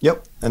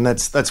 Yep, and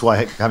that's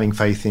why having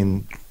faith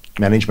in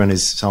management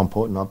is so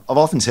important. I've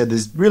often said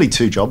there's really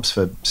two jobs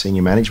for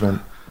senior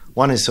management.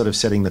 One is sort of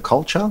setting the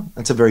culture.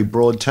 That's a very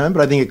broad term,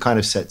 but I think it kind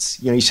of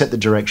sets, you set the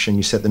direction,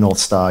 you set the North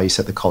Star, you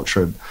set the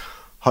culture of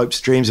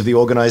hopes, dreams of the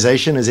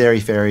organization, as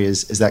airy-fairy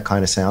as that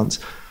kind of sounds.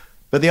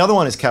 But the other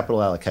one is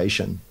capital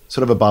allocation,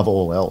 sort of above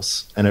all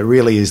else. And it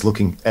really is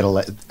looking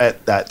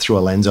at that through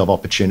a lens of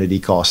opportunity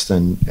cost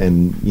and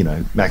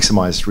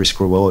maximized risk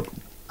reward.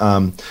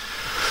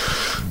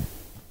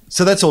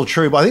 So that's all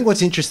true. But I think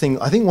what's interesting,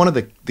 one of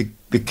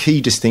the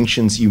key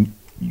distinctions you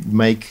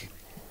make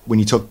when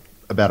you talk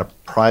about a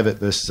private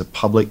versus a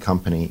public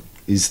company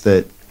is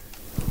that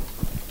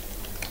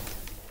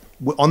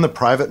on the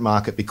private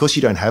market, because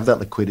you don't have that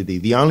liquidity,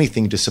 the only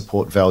thing to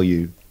support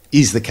value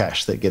is the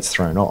cash that gets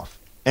thrown off.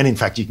 And in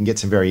fact, you can get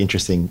some very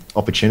interesting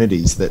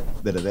opportunities that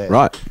are there.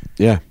 Right.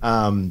 Yeah.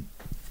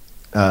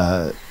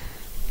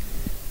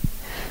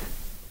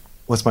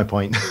 What's my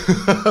point?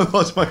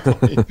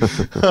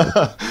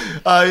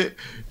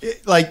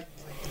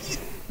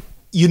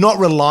 You're not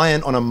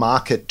reliant on a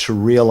market to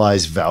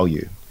realize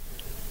value,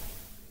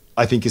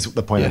 I think is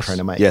the point I'm trying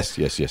to make. Yes.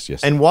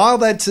 And while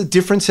that's a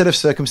different set of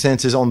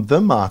circumstances on the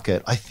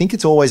market, I think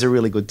it's always a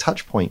really good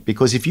touch point,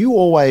 because if you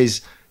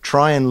always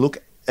try and look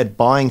at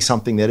buying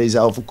something that is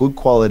of good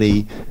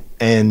quality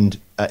and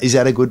is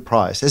at a good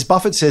price, as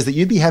Buffett says that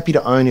you'd be happy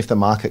to own if the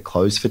market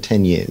closed for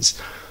 10 years,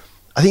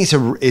 I think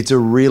it's a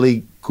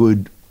really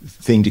good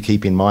thing to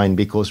keep in mind,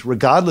 because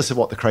regardless of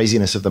what the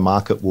craziness of the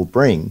market will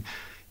bring,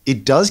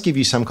 it does give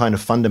you some kind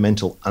of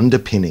fundamental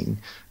underpinning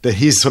that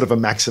here's sort of a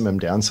maximum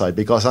downside,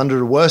 because under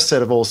the worst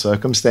set of all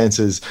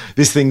circumstances,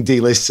 this thing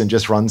delists and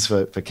just runs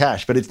for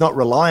cash. But it's not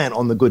reliant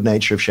on the good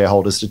nature of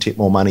shareholders to tip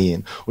more money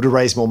in, or to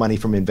raise more money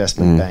from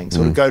investment banks,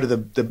 or to go to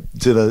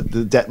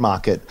the debt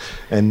market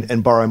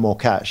and borrow more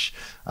cash.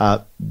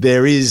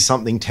 There is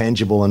something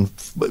tangible and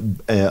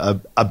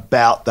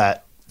about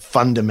that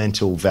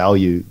fundamental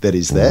value that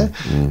is there.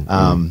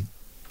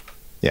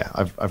 Yeah,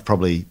 I've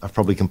probably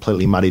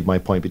completely muddied my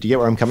point, but do you get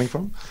where I'm coming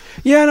from?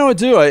 Yeah, no, I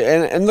do.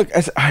 And look,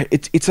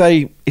 it's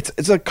only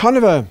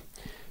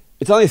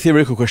a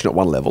theoretical question at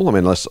one level. I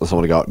mean, unless I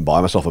want to go out and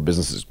buy myself a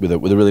business with a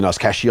really nice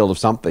cash yield of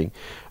something.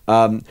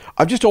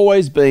 I've just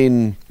always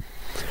been.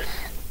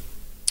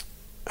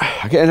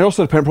 And it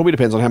also probably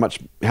depends on how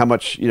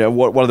much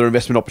what other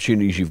investment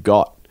opportunities you've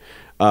got,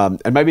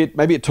 and maybe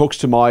it talks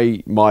to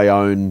my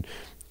own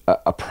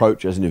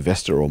approach as an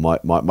investor, or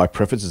my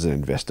preference as an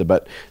investor.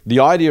 But the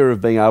idea of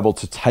being able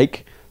to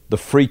take the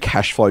free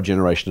cash flow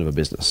generation of a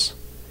business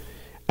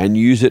and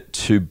use it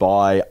to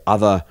buy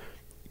other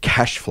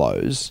cash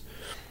flows,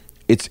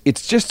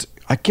 it's just,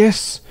 I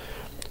guess,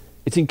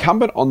 it's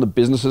incumbent on the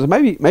businesses.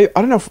 Maybe I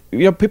don't know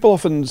if, people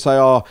often say,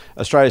 oh,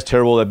 Australia's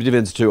terrible, their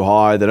dividends are too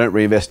high, they don't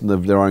reinvest in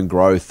their own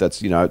growth,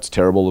 that's, it's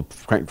terrible,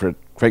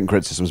 franking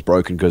credit system is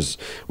broken because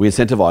we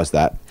incentivize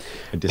that.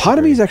 Part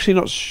of me is actually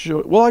not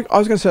sure. Well, I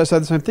was going to say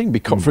the same thing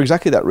because for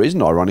exactly that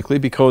reason, ironically,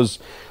 because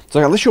it's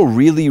like unless you're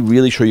really,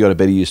 really sure you got a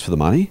better use for the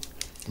money,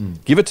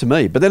 give it to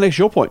me. But then,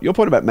 your point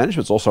about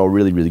management is also a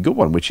really, really good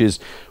one, which is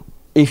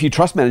if you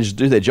trust managers to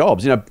do their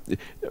jobs.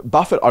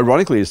 Buffett,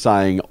 ironically, is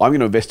saying, I'm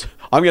going to invest,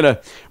 I'm going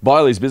to buy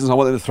all these businesses, I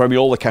want them to throw me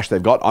all the cash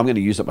they've got, I'm going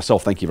to use it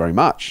myself, thank you very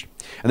much.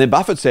 And then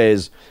Buffett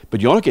says,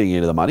 but you're not getting any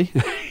of the money.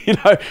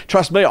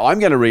 Trust me, I'm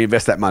going to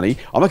reinvest that money.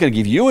 I'm not going to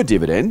give you a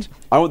dividend.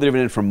 I want the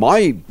dividend from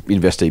my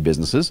investee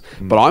businesses,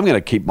 but I'm going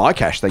to keep my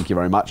cash, thank you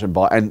very much, and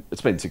buy. And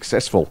it's been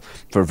successful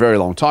for a very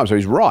long time, so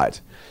he's right.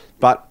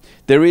 But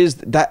there is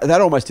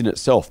that almost in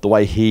itself, the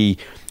way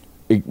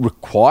it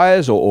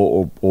requires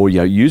or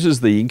uses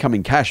the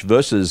incoming cash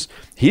versus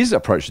his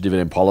approach to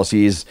dividend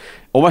policy is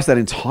almost that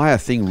entire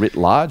thing writ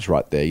large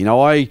right there. He's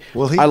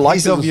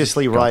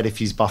obviously right if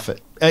he's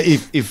Buffett.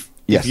 If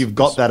you've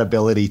got that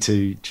ability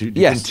to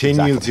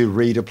continue to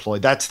redeploy,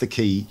 that's the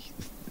key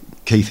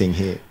thing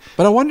here.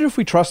 But I wonder if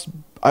we trust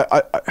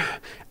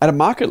at a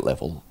market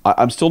level.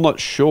 I'm still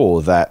not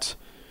sure that.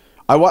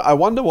 I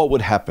wonder what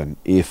would happen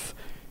if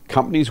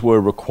companies were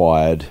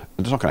required, and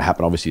it's not going to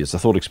happen, obviously, it's a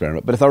thought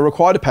experiment, but if they were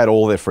required to pay out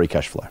all their free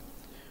cash flow,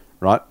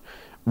 right?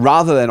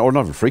 Rather than, or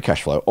not even free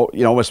cash flow, or,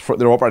 almost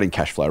their operating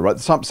cash flow, right?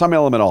 Some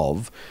element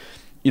of,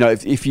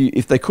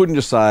 if they couldn't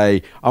just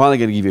say, I'm only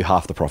going to give you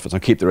half the profits, I'll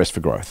keep the rest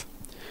for growth.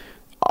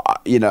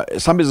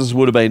 Some businesses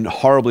would have been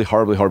horribly,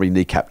 horribly, horribly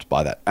kneecapped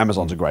by that.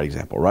 Amazon's a great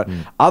example, right?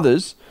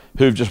 Others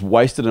who've just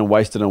wasted and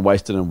wasted and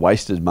wasted and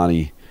wasted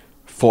money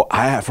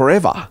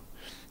forever,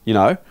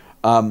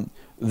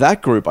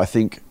 that group, I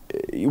think,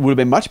 it would have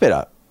been much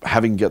better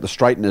having got the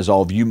straighteners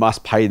of you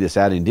must pay this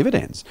out in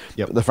dividends.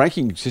 Yep. The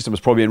franking system has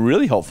probably been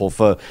really helpful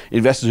for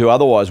investors who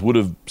otherwise would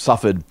have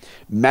suffered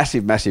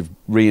massive, massive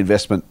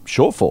reinvestment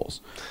shortfalls.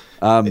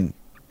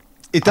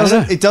 It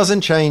doesn't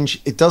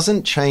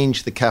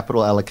change the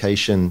capital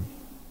allocation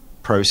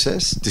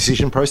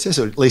decision process,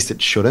 or at least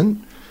it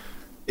shouldn't.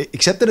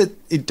 Except that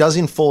it does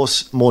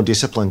enforce more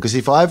discipline, because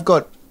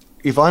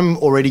if I'm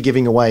already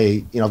giving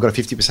away, I've got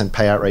a 50%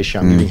 payout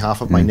ratio, I'm giving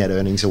half of my net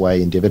earnings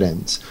away in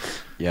dividends.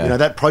 Yeah.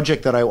 That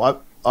project that I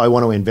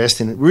want to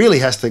invest in really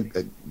has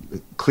to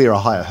clear a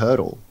higher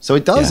hurdle. So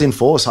it does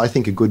enforce, I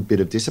think, a good bit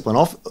of discipline.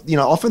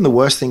 Often the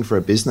worst thing for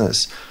a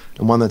business,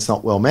 and one that's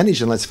not well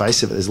managed, and let's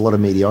face it, there's a lot of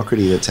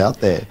mediocrity that's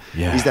out there,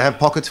 is to have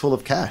pockets full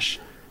of cash.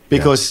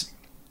 Because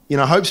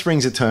hope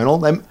springs eternal.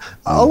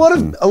 A lot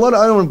of I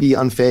don't want to be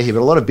unfair here,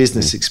 but a lot of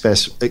business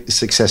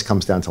success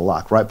comes down to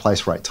luck, right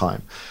place, right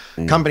time.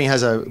 Company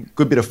has a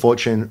good bit of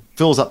fortune,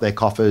 fills up their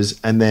coffers,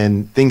 and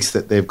then thinks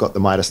that they've got the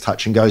Midas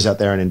touch and goes out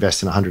there and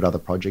invests in 100 other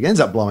projects, ends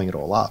up blowing it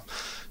all up.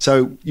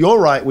 So you're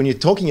right when you're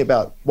talking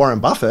about Warren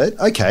Buffett.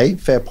 Okay,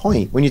 fair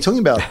point. When you're talking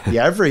about the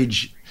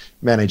average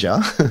manager,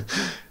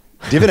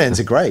 dividends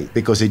are great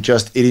because it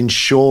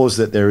ensures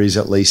that there is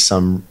at least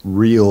some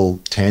real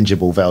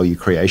tangible value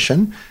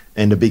creation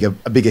and a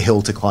bigger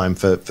hill to climb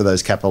for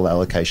those capital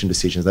allocation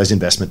decisions, those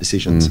investment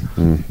decisions.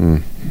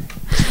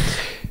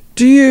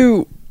 Do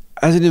you,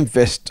 as an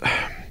investor,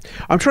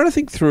 I'm trying to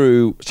think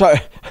through. So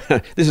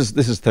this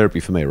is therapy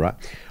for me, right?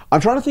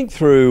 I'm trying to think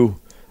through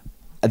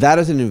that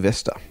as an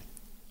investor,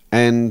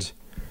 and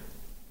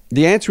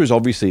the answer is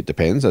obviously it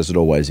depends, as it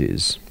always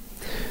is.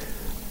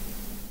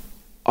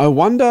 I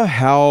wonder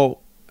how.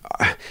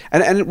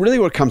 And really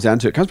what it comes down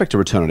to, it comes back to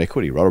return on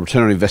equity, right? Or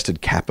return on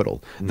invested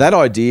capital. That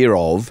idea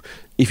of,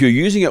 if you're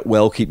using it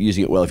well, keep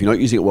using it well. If you're not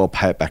using it well,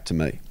 pay it back to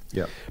me.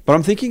 Yeah. But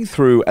I'm thinking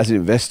through, as an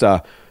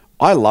investor,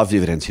 I love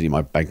dividends hitting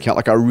my bank account.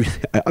 Like I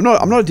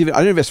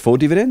don't invest for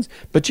dividends,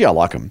 but gee, I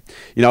like them.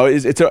 And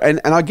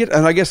I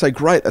guess say,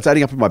 great, that's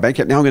adding up in my bank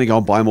account. Now I'm going to go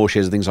and buy more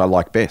shares of things I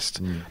like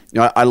best.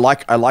 I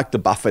like the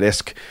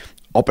Buffett-esque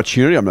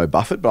opportunity. I'm no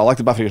Buffett, but I like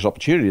the Buffett-esque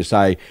opportunity to say,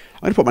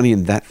 I'm going to put money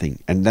in that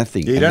thing and that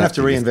thing. You don't have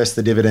to reinvest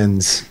the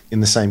dividends in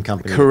the same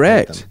company.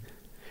 Correct.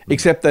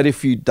 Except that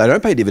if they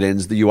don't pay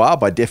dividends, that you are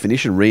by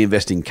definition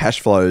reinvesting cash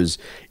flows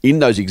in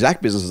those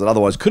exact businesses that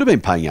otherwise could have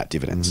been paying out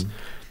dividends.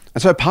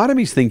 And so part of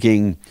me is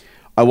thinking,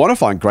 I want to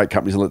find great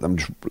companies and let them,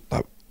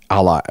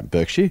 a la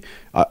Berkshire.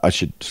 I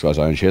should disclose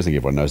I own shares. I think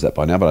everyone knows that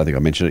by now, but I don't think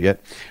I mentioned it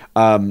yet.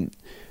 I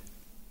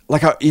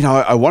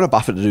want a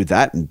Buffett to do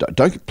that, and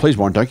please,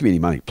 Warren, don't give me any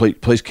money.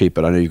 Please keep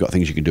it. I know you've got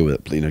things you can do with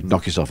it.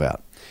 Knock yourself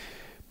out.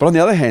 But on the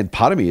other hand,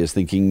 part of me is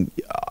thinking,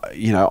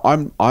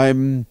 I'm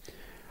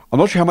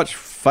not sure how much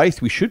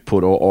faith we should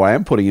put, or I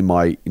am putting in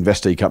my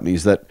investee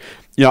companies that,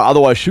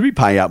 otherwise should be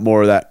paying out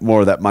more of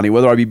that money.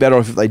 Whether I'd be better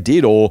off if they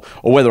did, or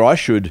whether I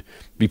should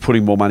be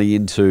putting more money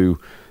into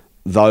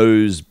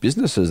those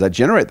businesses that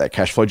generate that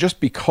cash flow, just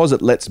because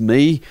it lets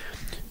me,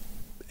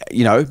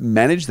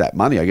 manage that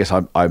money. I guess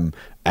I'm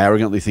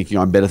arrogantly thinking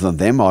I'm better than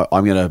them.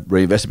 I'm going to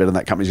reinvest it better than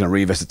that company's going to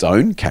reinvest its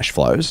own cash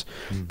flows.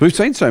 But we've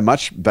seen so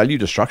much value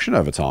destruction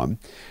over time.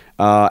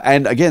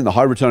 And again, the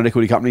high return on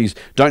equity companies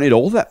don't need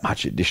all that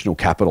much additional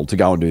capital to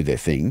go and do their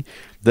thing.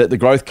 The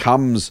growth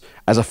comes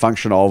as a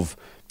function of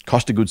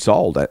cost of goods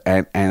sold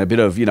and a bit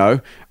of,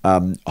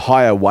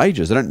 higher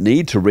wages. They don't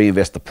need to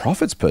reinvest the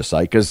profits per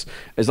se, because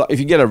it's like if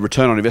you get a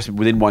return on investment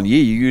within 1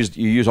 year, you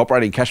use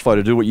operating cash flow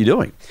to do what you're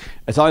doing.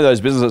 It's only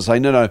those businesses that say,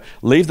 no,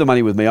 leave the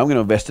money with me. I'm going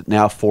to invest it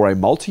now for a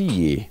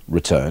multi-year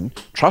return.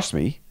 Trust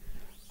me.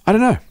 I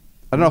don't know.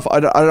 I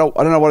don't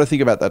know what to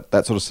think about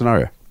that sort of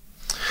scenario.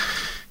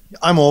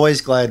 I'm always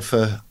glad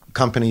for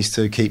companies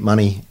to keep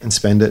money and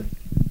spend it.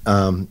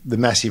 The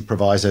massive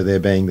proviso there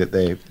being that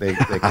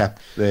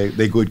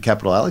they're good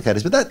capital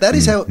allocators. But that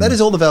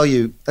is all the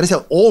value. That is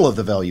how all of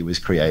the value is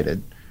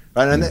created,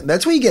 right? And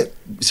that's where you get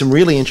some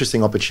really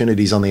interesting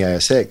opportunities on the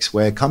ASX,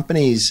 where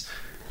companies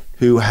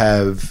who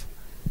have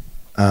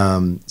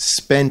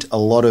spent a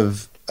lot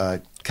of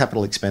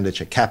capital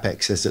expenditure,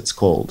 capex as it's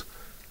called,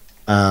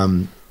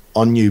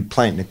 on new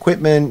plant and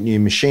equipment, new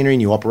machinery,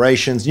 new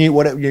operations,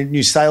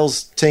 new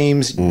sales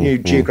teams, new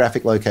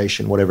geographic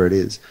location, whatever it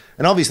is.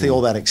 And obviously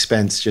all that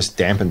expense just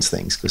dampens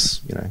things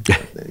because,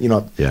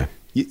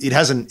 it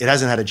hasn't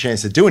had a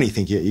chance to do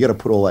anything yet. You got to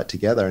put all that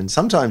together. And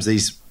sometimes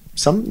these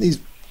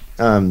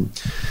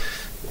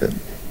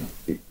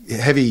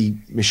heavy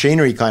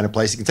machinery kind of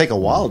place, it can take a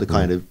while to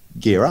kind of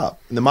gear up.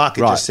 And the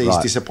market just sees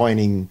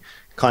disappointing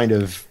kind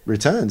of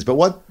returns. But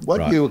what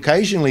you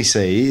occasionally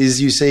see is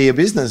you see a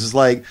business is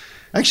like,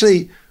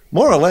 actually,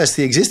 more or less,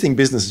 the existing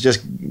business has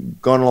just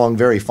gone along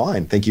very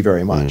fine. Thank you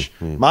very much.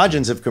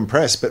 Margins have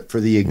compressed, but for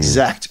the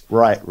exact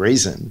right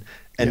reason.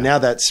 And now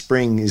that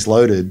spring is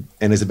loaded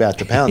and is about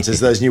to pounce as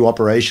those new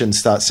operations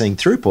start seeing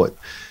throughput.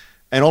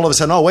 And all of a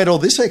sudden, where'd all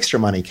this extra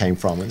money came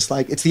from? And it's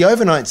like, it's the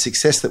overnight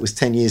success that was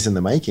 10 years in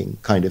the making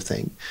kind of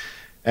thing.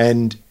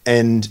 And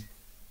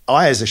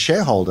I, as a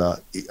shareholder,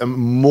 am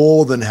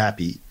more than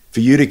happy for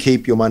you to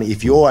keep your money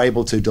if you're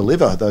able to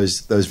deliver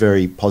those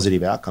very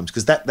positive outcomes.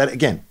 Because that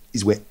again,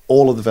 is where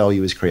all of the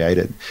value is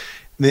created.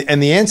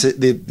 And the answer,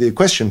 the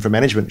question for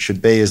management should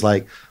be is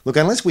like, look,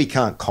 unless we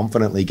can't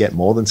confidently get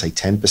more than, say,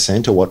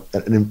 10% or what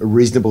a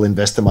reasonable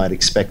investor might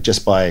expect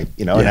just by,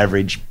 an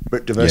average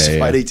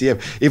diversified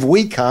ETF, if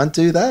we can't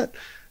do that,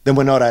 then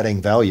we're not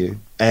adding value.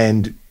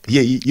 And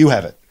you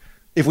have it.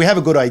 If we have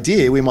a good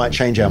idea, we might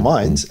change our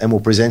minds and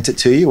we'll present it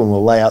to you and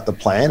we'll lay out the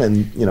plan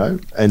and,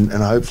 and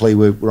hopefully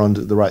we're on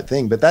to the right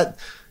thing. But that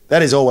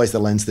is always the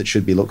lens that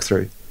should be looked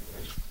through.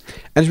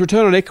 And is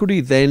return on equity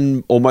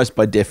then almost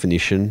by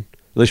definition,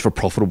 at least for a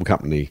profitable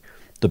company,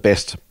 the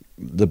best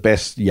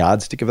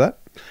yardstick of that?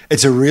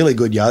 It's a really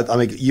good yard. I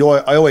mean,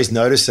 I always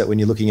notice that when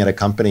you're looking at a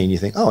company and you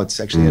think, oh, it's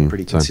actually had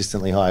pretty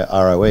consistently high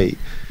ROE.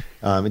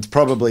 It's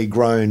probably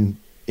grown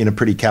in a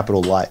pretty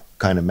capital light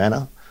kind of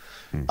manner.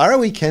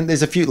 ROE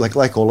there's a few,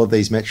 like all of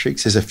these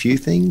metrics, there's a few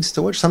things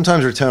to watch.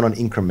 Sometimes return on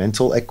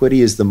incremental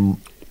equity is the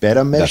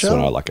better measure. That's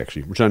what I like,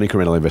 actually. Return on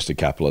incremental invested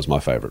capital is my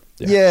favorite.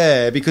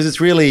 Yeah, because it's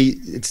really,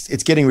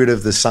 it's getting rid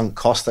of the sunk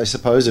cost, I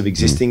suppose, of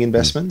existing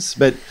investments.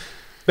 But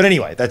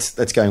anyway,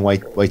 that's going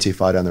way too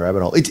far down the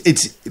rabbit hole.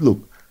 Look,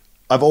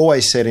 I've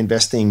always said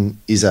investing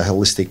is a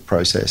holistic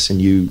process,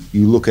 and you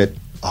look at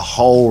a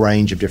whole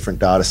range of different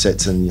data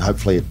sets, and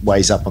hopefully it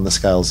weighs up on the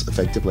scales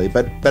effectively.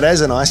 But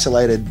as an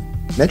isolated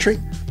metric,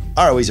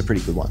 ROE is a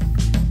pretty good one.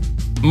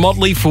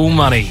 Motley Fool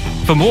Money.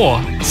 For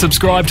more,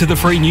 subscribe to the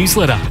free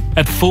newsletter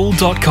at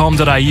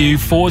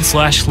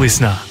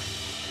fool.com.au/listener.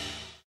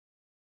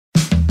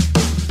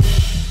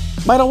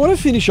 Mate, I want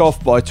to finish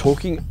off by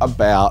talking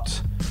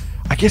about,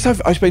 I guess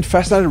I've been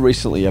fascinated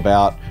recently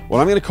about what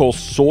I'm going to call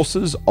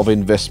sources of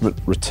investment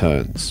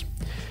returns.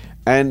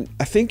 And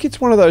I think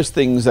it's one of those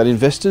things that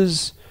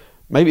investors,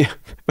 maybe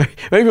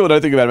people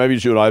don't think about it, maybe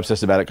you and I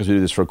obsess about it because we do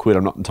this for a quid,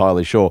 I'm not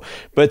entirely sure.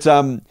 But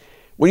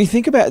when you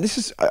think about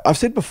it, I've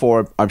said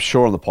before, I'm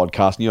sure on the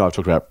podcast, and I've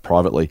talked about it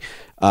privately,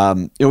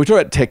 we talk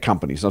about tech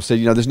companies. And I've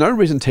said, there's no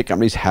reason tech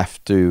companies have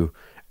to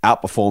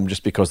outperform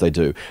just because they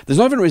do. There's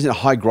no even reason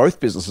high growth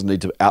businesses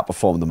need to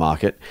outperform the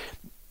market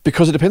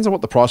because it depends on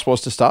what the price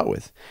was to start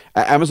with.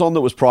 Amazon,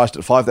 that was priced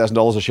at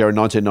 $5,000 a share in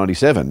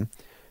 1997,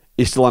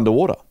 is still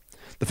underwater.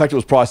 The fact it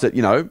was priced at,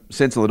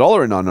 cents on the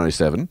dollar in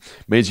 1997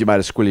 means you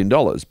made $1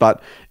 squillion.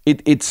 But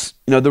it's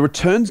the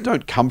returns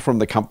don't come from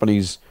the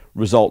company's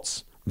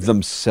results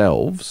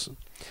themselves.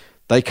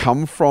 They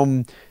come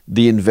from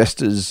the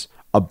investor's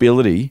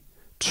ability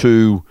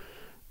to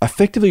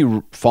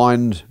effectively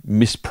find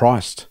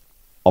mispriced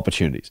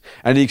opportunities.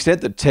 And the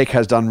extent that tech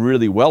has done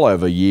really well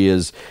over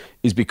years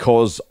is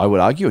because, I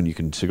would argue, and you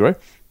can disagree,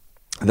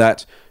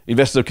 that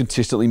investors have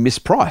consistently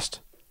mispriced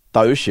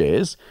those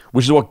shares,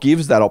 which is what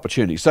gives that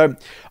opportunity. So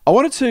I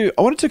wanted to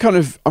kind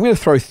of, I'm going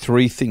to throw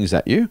three things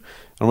at you,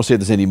 and we'll see if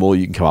there's any more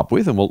you can come up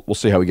with, and we'll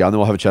see how we go, and then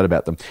we'll have a chat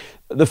about them.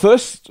 The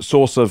first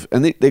source of,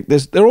 and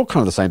they're all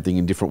kind of the same thing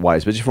in different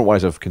ways, but different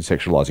ways of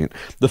conceptualizing it.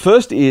 The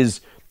first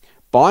is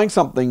buying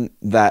something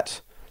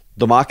that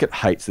the market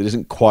hates that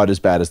isn't quite as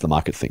bad as the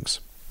market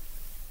thinks.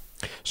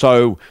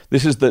 So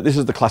this is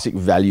the classic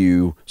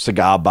value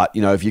cigar butt.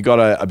 If you got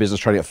a business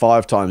trading at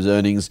 5 times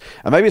earnings,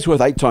 and maybe it's worth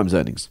 8 times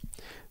earnings,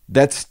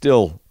 that's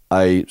still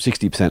a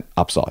 60%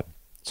 upside.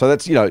 So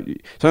that's, some of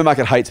the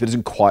market hates, but it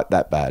isn't quite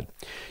that bad.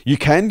 You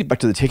can, get back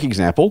to the tech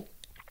example,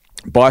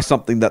 buy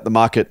something that the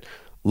market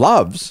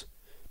loves,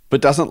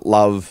 but doesn't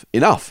love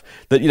enough.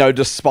 That,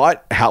 despite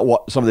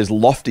what some of these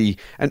lofty,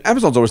 and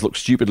Amazon's always looked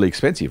stupidly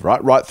expensive,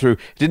 right? Right through,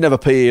 it didn't have a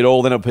PE at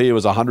all, then a PE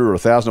was 100 or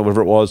 1,000 or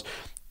whatever it was.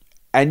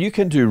 And you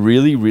can do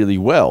really, really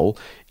well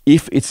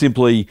if it's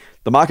simply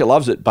the market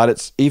loves it, but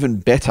it's even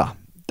better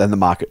than the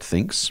market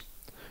thinks.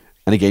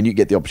 And again, you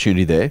get the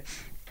opportunity there.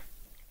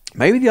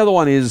 Maybe the other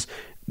one is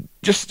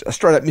just a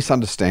straight up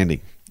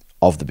misunderstanding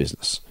of the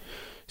business.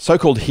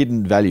 So-called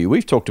hidden value.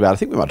 We've talked about, I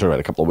think we might talk about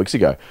it a couple of weeks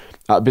ago,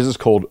 a business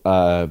called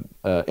M2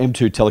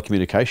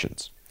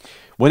 Telecommunications.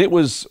 When it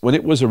was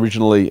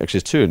originally, actually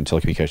it's 2 in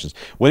telecommunications,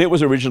 when it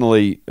was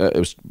originally, it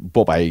was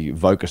bought by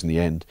Vocus in the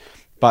end,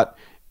 but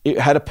it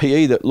had a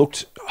PE that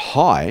looked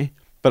high,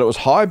 but it was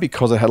high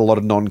because it had a lot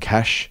of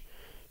non-cash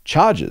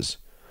charges.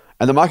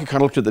 And the market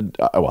kind of looked at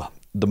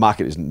the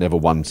market is never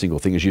one single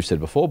thing, as you've said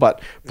before, but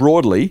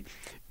broadly,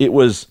 it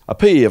was a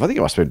PE of, I think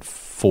it must have been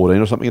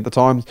 14 or something at the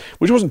time,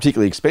 which wasn't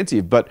particularly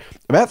expensive, but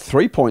about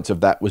 3 points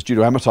of that was due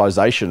to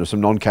amortization of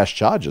some non-cash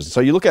charges. So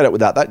you look at it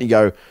without that and you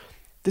go,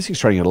 this thing's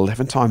trading at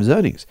 11 times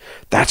earnings.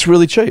 That's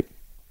really cheap.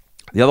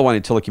 The other one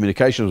in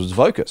telecommunications was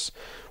Vocus,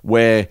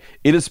 where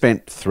it had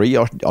spent 3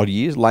 odd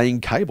years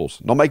laying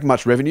cables, not making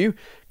much revenue,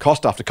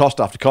 cost after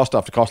cost after cost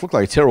after cost, looked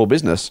like a terrible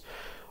business.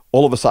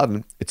 All of a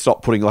sudden, it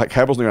stopped putting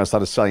cables in the ground,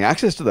 started selling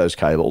access to those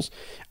cables,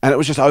 and it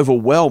was just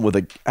overwhelmed with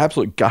an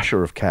absolute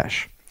gusher of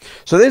cash.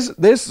 So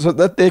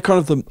they're kind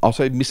of the, I'll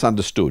say,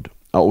 misunderstood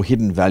or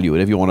hidden value,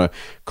 whatever you want to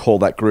call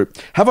that group.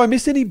 Have I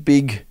missed any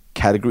big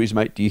categories,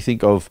 mate, do you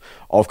think, of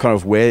kind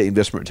of where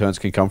investment returns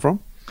can come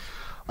from?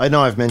 I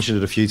know I've mentioned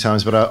it a few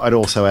times, but I'd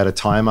also add a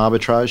time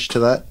arbitrage to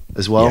that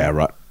as well. Yeah,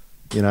 right.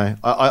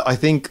 I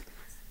think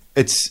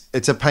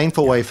it's a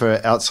painful way for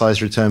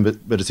outsized return,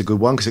 but it's a good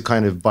one because it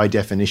kind of by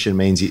definition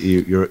means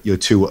you're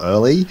too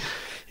early.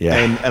 Yeah.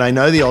 And I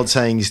know the old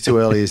saying is too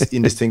early is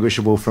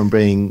indistinguishable from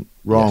being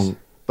wrong. Yes.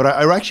 But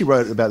I actually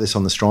wrote about this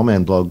on the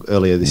Strawman blog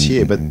earlier this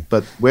year.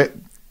 But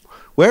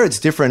where it's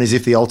different is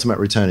if the ultimate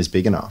return is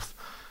big enough.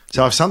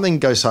 So if something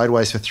goes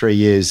sideways for 3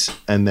 years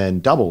and then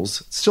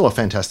doubles, it's still a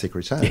fantastic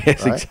return.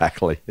 Yes, right?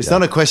 exactly. It's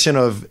not a question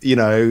of,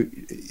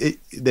 that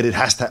it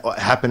has to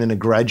happen in a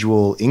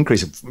gradual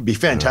increase. It would be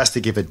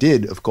fantastic if it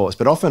did, of course,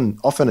 but often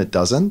it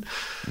doesn't.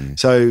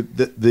 So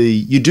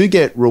you do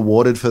get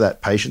rewarded for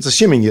that patience,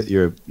 assuming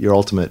your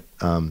ultimate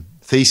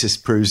thesis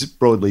proves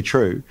broadly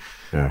true.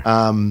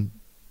 Yeah.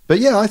 But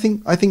yeah, I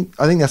think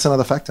that's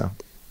another factor.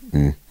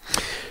 Can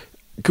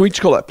we just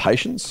call that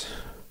patience,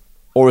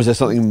 or is there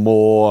something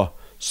more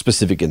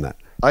specific in that?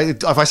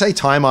 If I say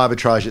time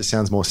arbitrage, it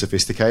sounds more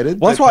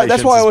sophisticated. Well, that's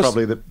why I was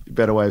probably the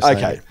better way of saying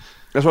it.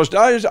 That's what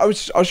I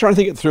was trying to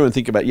think it through and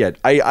think about. Yeah,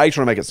 trying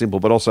to make it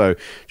simple, but also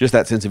just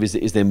that sense of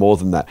is there more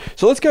than that?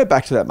 So let's go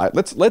back to that, mate.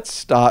 Let's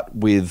start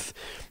with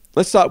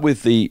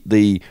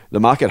the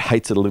market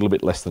hates it a little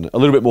bit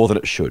more than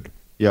it should.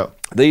 Yeah.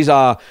 These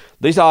are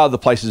the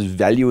places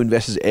value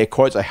investors, air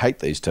quotes. I hate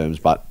these terms,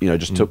 but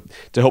just to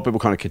help people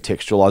kind of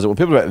contextualize it. When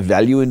people talk about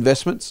value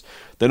investments,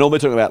 they're normally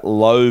talking about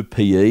low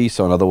PE.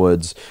 So in other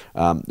words,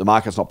 the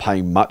market's not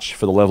paying much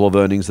for the level of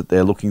earnings that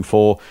they're looking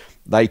for.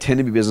 They tend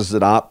to be businesses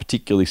that aren't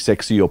particularly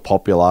sexy or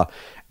popular.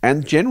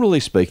 And generally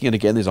speaking, and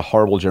again, these are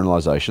horrible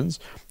generalizations,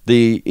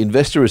 the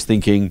investor is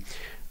thinking,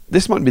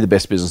 this might be the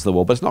best business in the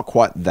world, but it's not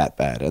quite that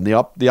bad. And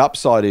the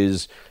upside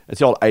is, it's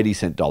the old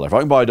 80-cent dollar. If I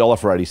can buy $1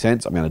 for 80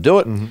 cents, I'm going to do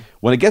it. Mm-hmm.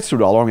 When it gets to $1,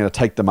 I'm going to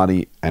take the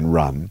money and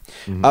run.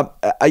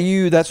 Mm-hmm. Are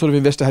you that sort of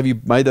investor? Have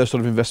you made those sort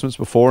of investments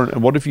before?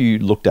 And what have you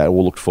looked at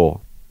or looked for?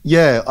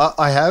 Yeah,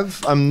 I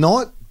have. I'm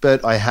not,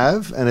 but I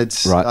have. And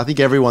it's, right. I think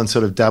everyone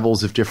sort of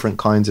dabbles of different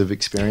kinds of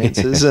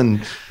experiences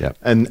and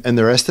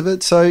the rest of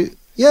it. So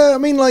yeah, I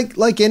mean,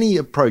 like any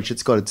approach,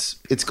 it's got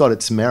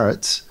its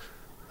merits.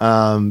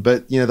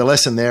 But the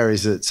lesson there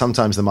is that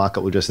sometimes the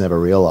market will just never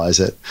realize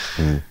it,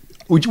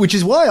 which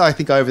is why I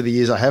think over the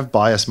years I have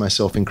biased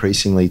myself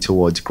increasingly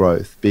towards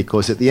growth,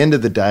 because at the end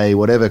of the day,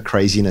 whatever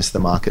craziness the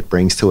market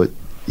brings to it,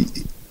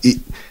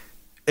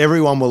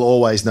 everyone will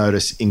always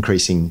notice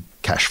increasing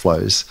cash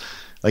flows.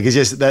 Like it's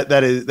just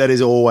that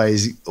is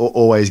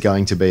always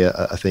going to be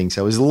a thing.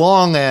 So as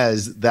long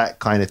as that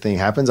kind of thing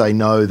happens, I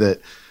know that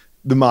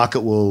the market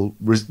will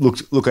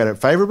look at it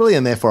favorably,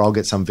 and therefore I'll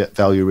get some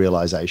value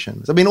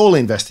realizations. I mean, all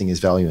investing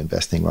is value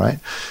investing, right?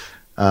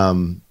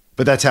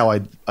 But that's how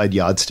I'd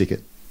yardstick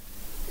it.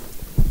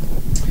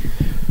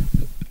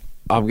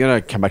 I'm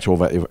going to come back to all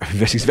value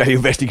investing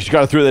because you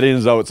kind of threw that in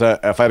as though it's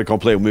a fait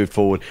accompli and moved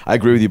forward. I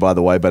agree with you, by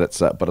the way, but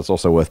it's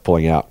also worth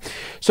pulling out.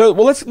 So,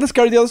 well, let's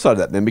go to the other side of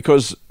that then,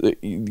 because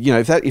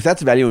if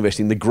that's value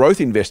investing, the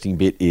growth investing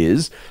bit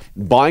is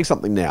buying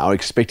something now,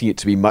 expecting it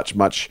to be much,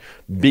 much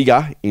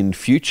bigger in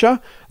future.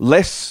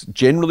 Less,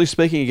 generally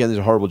speaking, again, these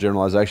are horrible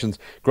generalizations.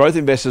 Growth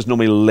investors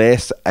normally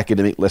less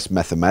academic, less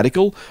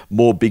mathematical,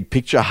 more big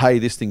picture. Hey,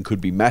 this thing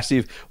could be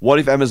massive. What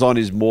if Amazon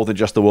is more than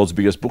just the world's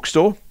biggest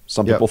bookstore?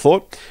 Some people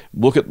thought.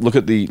 Look at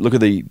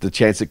the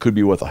chance it could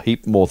be worth a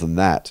heap more than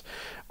that.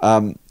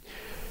 Like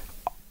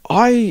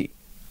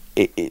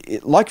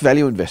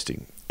value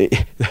investing,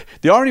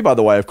 the irony, by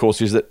the way, of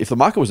course, is that if the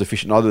market was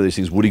efficient, neither of these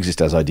things would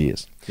exist as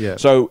ideas. Yeah.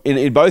 So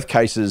in both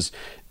cases,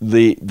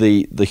 the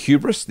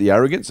hubris, the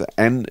arrogance,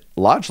 and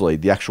largely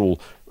the actual,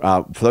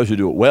 for those who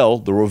do it well,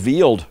 the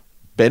revealed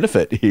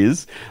benefit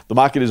is the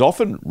market is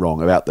often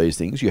wrong about these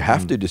things. You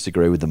have to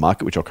disagree with the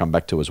market, which I'll come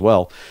back to as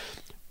well.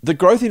 The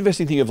growth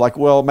investing thing of like,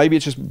 well, maybe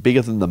it's just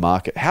bigger than the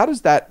market. How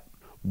does that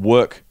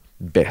work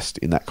best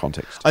in that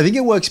context? I think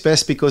it works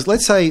best because,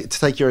 let's say, to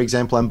take your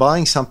example, I'm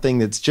buying something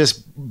that's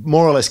just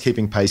more or less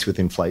keeping pace with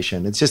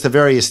inflation. It's just a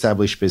very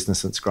established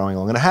business that's growing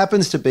along, and it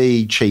happens to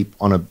be cheap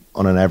on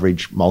an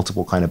average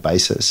multiple kind of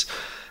basis.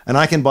 And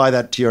I can buy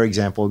that, to your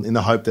example, in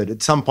the hope that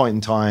at some point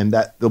in time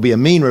that there'll be a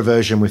mean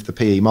reversion with the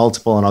PE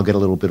multiple, and I'll get a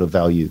little bit of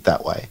value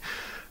that way.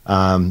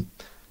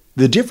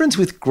 The difference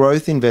with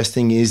growth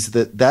investing is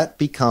that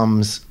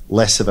becomes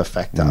less of a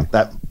factor,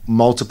 that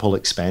multiple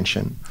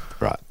expansion.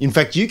 Right. In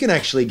fact, you can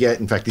actually get,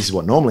 in fact, this is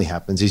what normally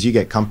happens, is you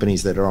get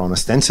companies that are on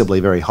ostensibly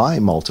very high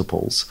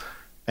multiples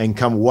and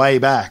come way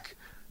back,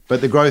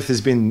 but the growth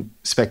has been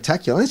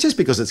spectacular. And it's just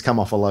because it's come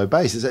off a low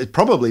base. It's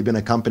probably been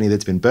a company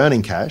that's been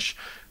burning cash,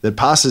 that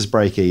passes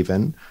break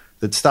even,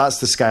 that starts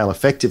to scale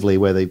effectively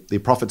where the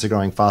profits are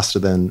growing faster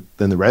than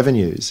the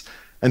revenues.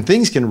 And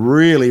things can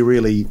really,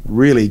 really,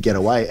 really get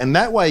away. And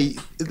that way,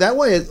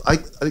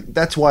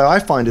 that's why I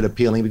find it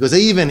appealing, because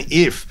even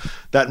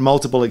if that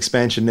multiple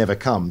expansion never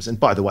comes, and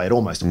by the way, it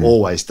almost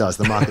always does,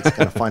 the market's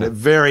going to find it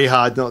very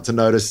hard not to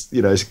notice,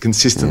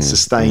 consistent,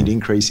 sustained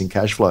increase in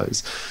cash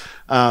flows.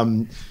 It's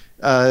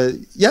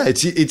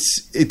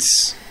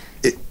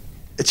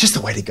just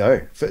the way to go.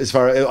 As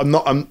far as I'm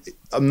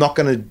not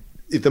going to.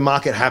 If the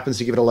market happens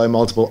to give it a low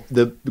multiple,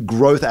 the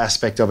growth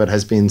aspect of it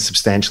has been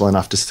substantial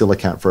enough to still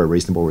account for a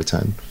reasonable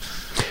return.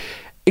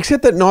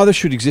 Except that neither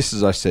should exist,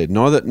 as I said.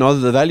 Neither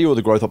the value or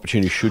the growth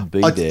opportunity should be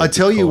there. I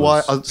tell you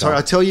why.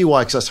 I tell you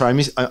why. Because I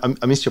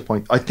missed your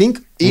point. I think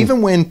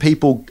even when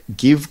people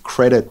give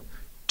credit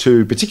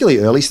to particularly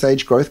early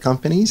stage growth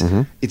companies,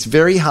 it's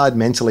very hard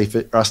mentally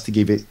for us to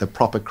give it the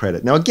proper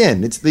credit. Now,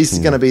 again, these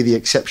are going to be the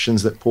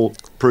exceptions that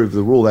prove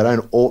the rule.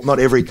 Not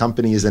every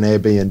company is an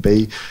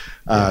Airbnb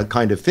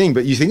kind of thing,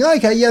 but you think,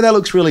 okay, yeah, that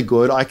looks really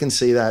good. I can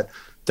see that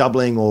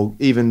doubling or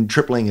even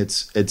tripling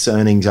its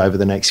earnings over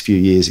the next few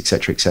years, et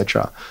cetera, et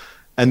cetera.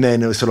 And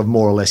then it was sort of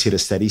more or less hit a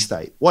steady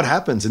state. What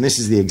happens, and this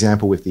is the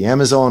example with the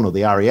Amazon or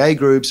the REA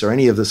groups or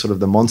any of the sort of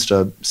the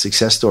monster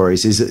success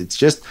stories, is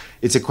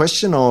it's a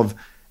question of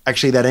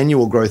actually that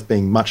annual growth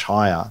being much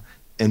higher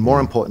and,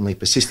 more importantly,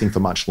 persisting for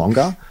much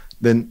longer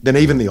than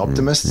even the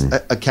optimists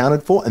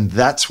accounted for, and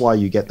that's why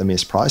you get the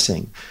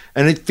mispricing.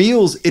 And it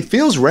feels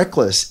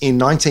reckless in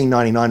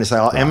 1999 to say,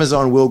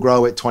 Amazon will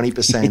grow at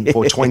 20%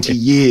 for 20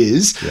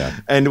 years,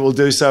 and it will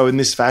do so in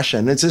this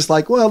fashion. It's just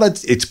like, well,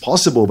 it's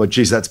possible, but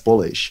geez, that's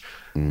bullish.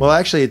 Well,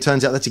 actually, it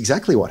turns out that's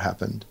exactly what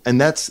happened,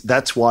 and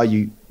that's why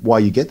you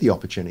get the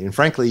opportunity. And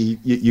frankly,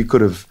 you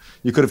could have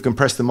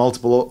compressed the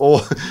multiple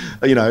or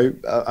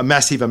a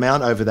massive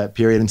amount over that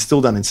period and still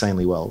done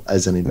insanely well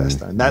as an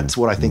investor. And that's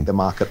what I think the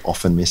market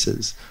often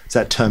misses. It's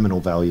that terminal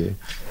value.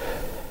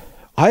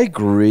 I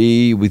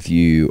agree with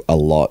you a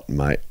lot,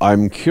 mate.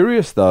 I'm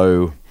curious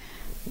though,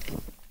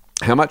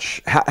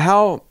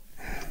 how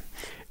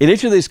in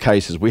each of these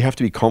cases we have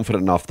to be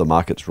confident enough the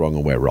market's wrong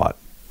and we're right.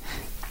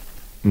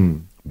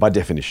 By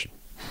definition.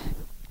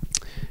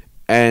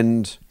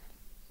 And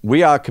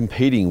we are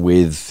competing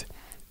with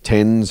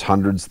tens,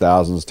 hundreds,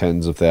 thousands,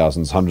 tens of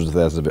thousands, hundreds of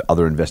thousands of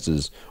other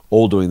investors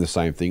all doing the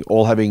same thing,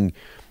 all having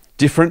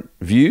different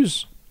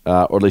views,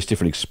 or at least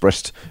different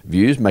expressed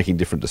views, making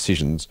different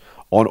decisions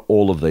on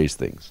all of these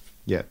things.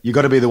 Yeah, you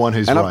got to be the one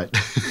who's right.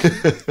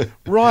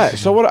 Right.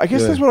 So what I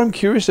guess that's what I'm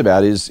curious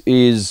about is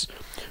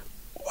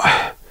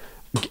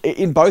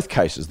in both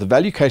cases, the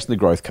value case and the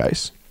growth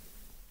case.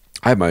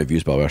 I have my own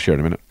views, by the way, I'll share in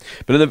a minute.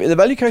 But in the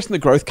value case and the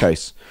growth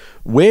case,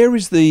 where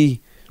is the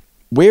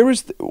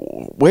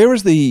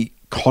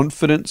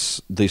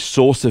confidence, the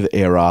source of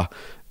error?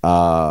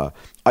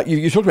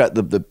 You talked about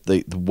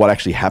the what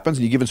actually happens,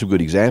 and you've given some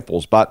good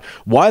examples. But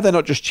why are they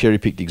not just cherry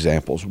picked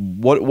examples?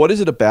 What is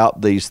it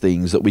about these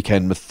things that we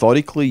can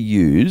methodically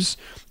use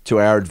to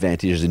our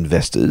advantage as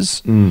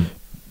investors?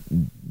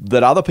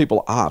 That other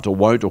people aren't or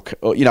won't, or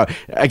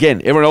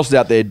again, everyone else is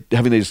out there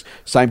having these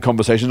same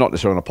conversations, not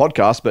necessarily on a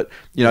podcast, but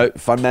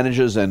fund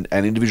managers and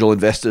individual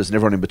investors and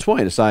everyone in between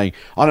are saying,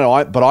 I don't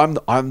know, but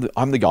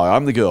I'm the guy,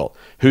 I'm the girl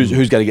who's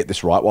going to get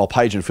this right, while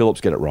Page and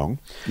Phillips get it wrong.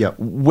 Yeah,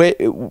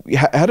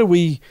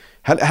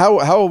 how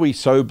are we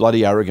so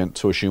bloody arrogant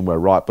to assume we're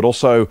right? But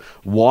also,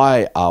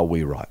 why are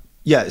we right?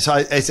 Yeah, so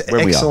it's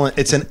excellent.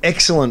 It's an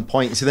excellent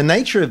point. So the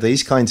nature of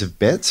these kinds of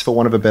bets, for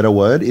want of a better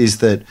word, is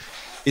that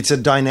it's a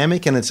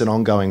dynamic and it's an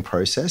ongoing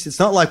process. It's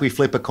not like we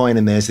flip a coin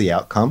and there's the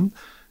outcome.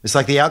 It's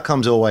like the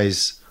outcome's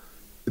always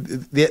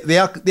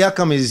the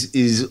outcome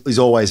is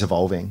always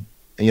evolving.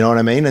 You know what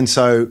I mean? And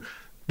so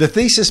the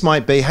thesis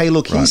might be, hey,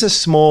 look, here's a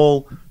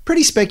small,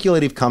 pretty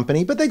speculative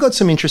company, but they got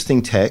some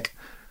interesting tech.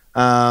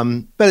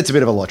 But it's a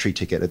bit of a lottery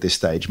ticket at this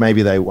stage.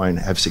 Maybe they won't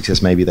have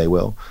success. Maybe they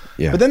will.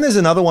 Yeah. But then there's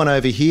another one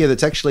over here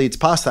that's actually, it's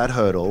past that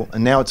hurdle,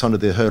 and now it's onto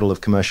the hurdle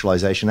of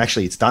commercialization.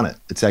 Actually, it's done it.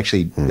 It's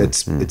actually,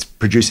 it's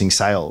producing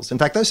sales. In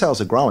fact, those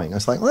sales are growing. I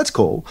was like, well, that's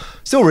cool.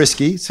 Still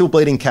risky, still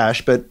bleeding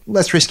cash, but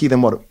less risky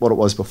than what it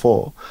was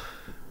before.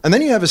 And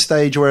then you have a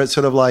stage where it's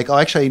sort of like, oh,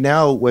 actually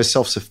now we're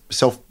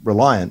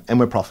self-reliant and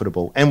we're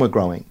profitable and we're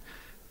growing.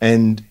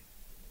 And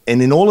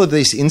in all of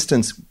this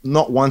instance,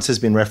 not once has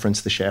been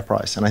referenced the share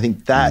price. And I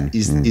think that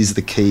is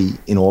the key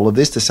in all of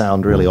this, to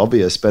sound really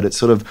obvious, but it's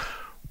sort of,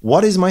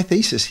 what is my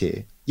thesis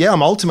here? Yeah,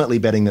 I'm ultimately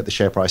betting that the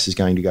share price is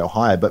going to go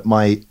higher, but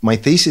my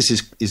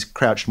thesis is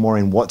crouched more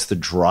in what's the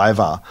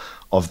driver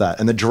of that.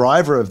 And the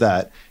driver of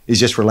that is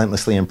just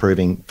relentlessly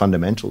improving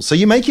fundamentals. So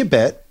you make your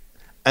bet,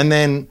 and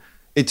then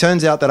it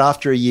turns out that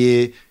after a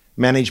year,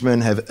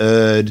 management have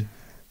erred,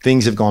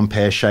 things have gone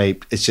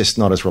pear-shaped, it's just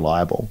not as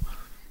reliable.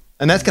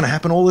 And that's going to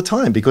happen all the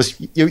time, because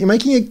you're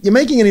making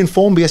an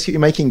informed guess, you're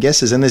making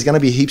guesses, and there's going to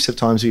be heaps of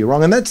times where you're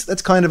wrong. And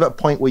that's kind of a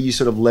point where you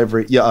sort of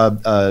leverage,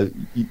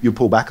 you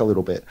pull back a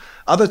little bit.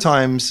 Other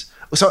times,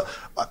 so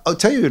I'll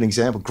tell you an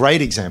example,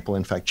 great example,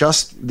 in fact.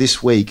 Just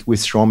this week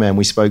with Strawman,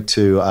 we spoke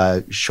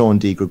to Sean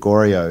Di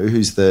Gregorio,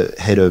 who's the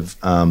head of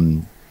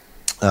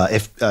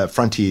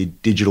Frontier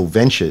Digital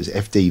Ventures,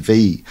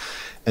 FDV.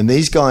 And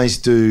these guys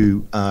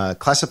do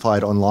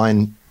classified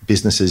online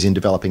businesses in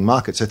developing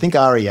markets. So think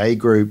REA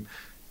Group,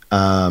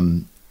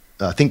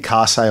 I think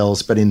car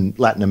sales, but in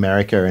Latin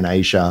America and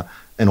Asia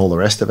and all the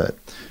rest of it.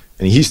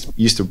 And he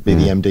used to be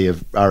the MD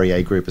of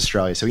REA Group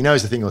Australia, so he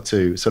knows a thing or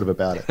two sort of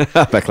about it.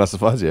 About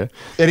classifieds, yeah.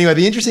 Anyway,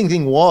 the interesting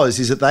thing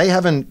is that they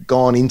haven't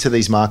gone into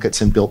these markets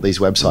and built these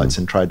websites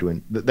and tried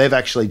to they've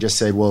actually just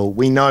said, well,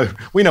 we know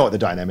what the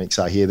dynamics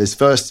are here. There's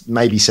first,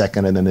 maybe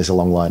second, and then there's a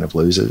long line of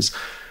losers.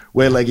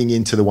 We're legging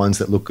into the ones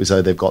that look as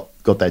though they've got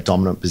that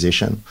dominant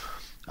position.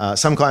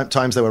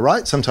 Sometimes they were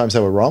right, sometimes they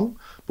were wrong.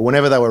 But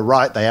whenever they were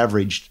right, they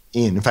averaged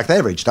in. In fact, they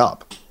averaged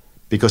up,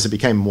 because it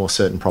became a more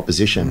certain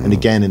proposition, and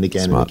again and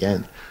again Smart. and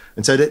again.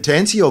 And so to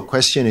answer your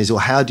question is, well,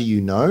 how do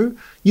you know?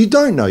 You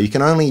don't know. You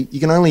can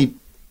only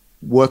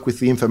work with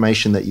the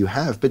information that you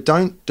have, but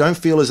don't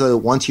feel as though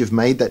once you've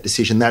made that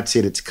decision, that's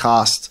it, it's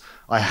cast.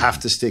 I have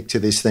to stick to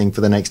this thing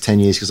for the next 10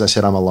 years because I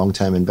said I'm a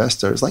long-term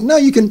investor. It's like, no,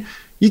 you can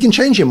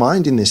change your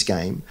mind in this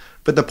game.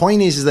 But the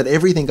point is that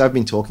everything I've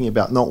been talking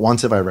about, not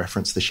once have I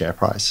referenced the share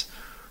price.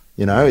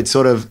 You know, it's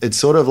sort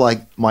of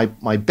like my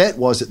bet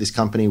was that this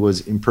company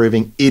was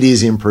improving. It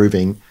is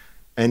improving.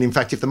 And in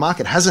fact, if the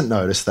market hasn't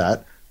noticed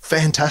that,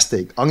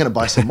 fantastic. I'm going to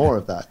buy some more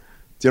of that.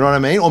 Do you know what I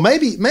mean? Or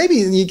maybe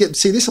you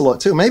see this a lot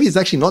too. Maybe it's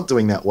actually not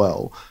doing that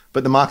well,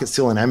 but the market's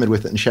still enamored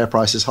with it and share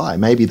price is high.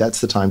 Maybe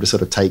that's the time to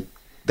sort of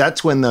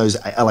that's when those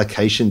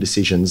allocation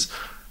decisions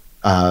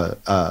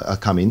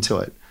come into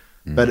it.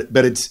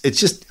 But it's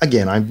just,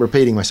 again, I'm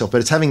repeating myself,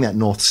 but it's having that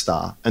North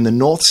Star, and the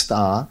North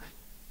Star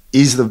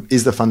is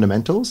the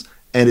fundamentals,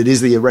 and it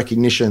is the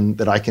recognition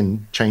that I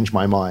can change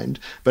my mind.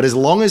 But as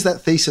long as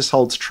that thesis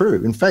holds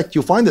true, in fact,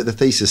 you'll find that the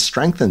thesis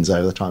strengthens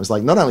over the time. It's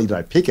like, not only did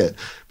I pick it,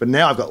 but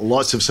now I've got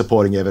lots of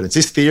supporting evidence.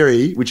 This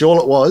theory, which all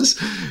it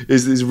was,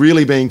 is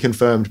really being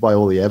confirmed by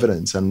all the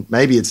evidence. And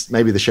maybe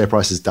the share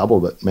price is double,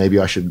 but maybe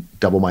I should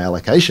double my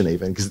allocation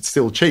even, because it's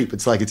still cheap.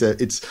 It's like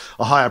it's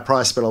a higher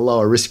price but a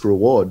lower risk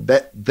reward.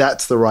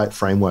 That's the right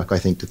framework, I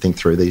think, to think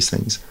through these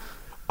things.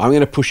 I'm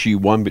going to push you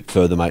one bit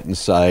further, mate, and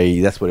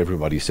say that's what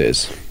everybody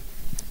says.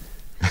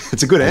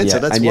 It's a good answer.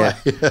 That's why.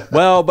 Yeah.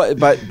 Well,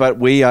 but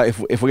we if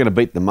we're going to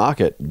beat the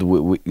market,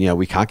 we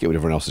can't get what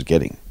everyone else is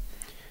getting.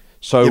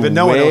 So, yeah, but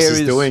no one else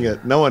is doing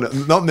it.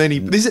 Not many.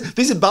 This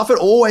is Buffett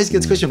always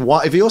gets questioned.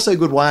 Why, if you're so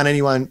good, why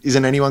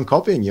isn't anyone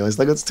copying you? It's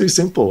like, it's too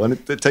simple and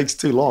it takes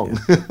too long.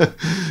 Yeah.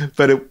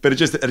 but it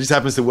just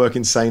happens to work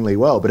insanely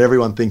well. But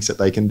everyone thinks that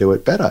they can do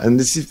it better, and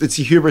it's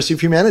the hubris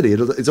of humanity.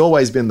 It's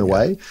always been the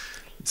way.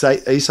 It's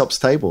Aesop's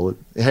fable.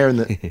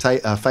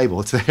 Fable.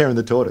 It's the hare and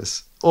the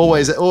tortoise.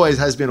 Always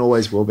has been,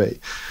 always will be.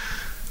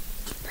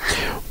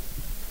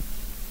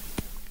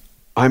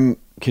 I'm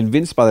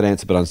convinced by that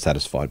answer, but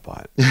unsatisfied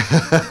by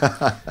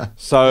it.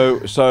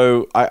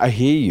 So I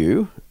hear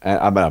you.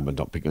 I'm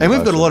not picking. And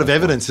we've got a lot of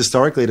evidence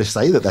historically to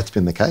say that that's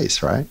been the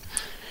case, right?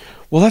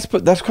 Well, that's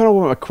kind of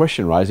what my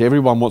question, right? Is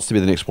everyone wants to be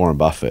the next Warren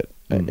Buffett,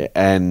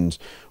 and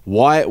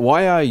why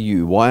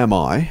am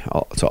I?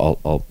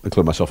 I'll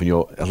include myself in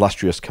your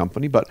illustrious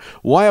company, but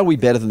why are we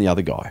better than the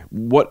other guy?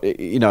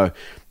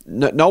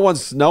 No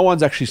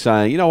one's actually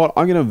saying, you know what,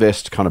 I'm going to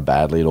invest kind of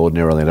badly and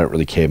ordinarily I don't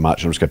really care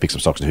much. I'm just going to pick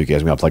some stocks and who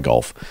cares? I'm going to play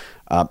golf.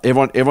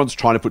 Everyone's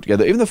trying to put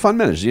together, even the fund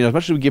managers, as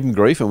much as we give them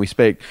grief, and we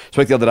spoke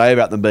the other day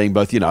about them being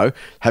both,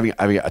 having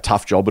a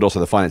tough job, but also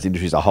the finance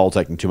industry as a whole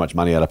taking too much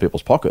money out of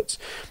people's pockets.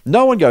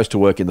 No one goes to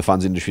work in the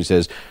funds industry and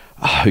says,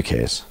 who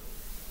cares?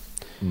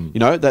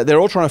 They're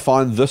all trying to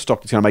find the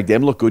stock that's going to make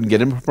them look good and get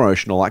them a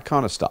promotion, all that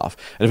kind of stuff.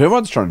 And if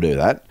everyone's trying to do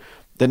that,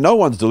 then no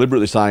one's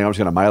deliberately saying, I'm just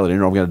going to mail it in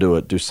or I'm going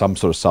to do some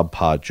sort of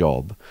subpar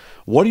job.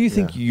 What do you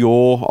think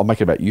I'll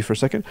make it about you for a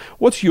second.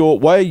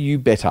 Why are you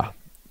better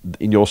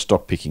in your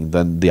stock picking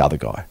than the other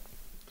guy?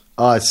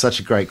 Oh, it's such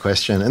a great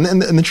question.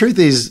 And the truth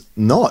is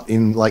not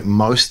in like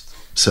most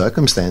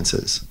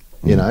circumstances.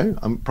 You know,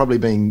 I'm probably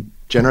being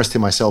generous to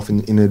myself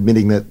in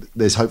admitting that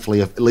there's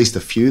hopefully at least a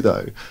few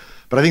though.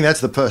 But I think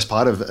that's the first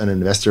part of an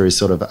investor is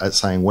sort of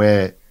saying,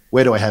 where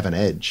do I have an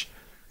edge?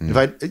 If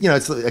I,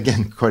 it's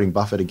again, quoting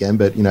Buffett again,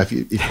 but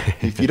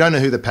if you don't know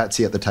who the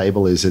patsy at the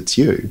table is, it's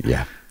you.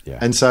 Yeah.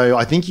 And so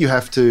I think you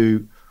have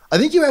to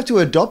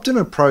adopt an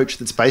approach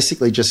that's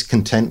basically just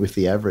content with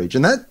the average.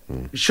 And that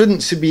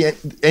shouldn't be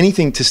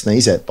anything to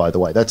sneeze at, by the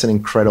way. That's an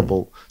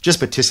incredible, just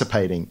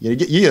participating. You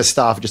get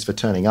staff just for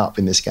turning up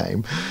in this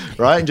game,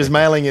 right? And just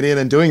mailing it in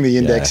and doing the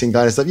indexing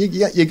kind of stuff.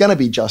 You're going to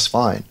be just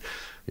fine.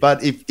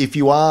 But if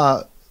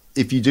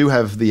you do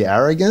have the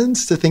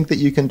arrogance to think that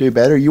you can do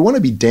better, you want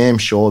to be damn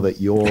sure that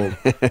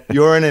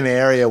you're in an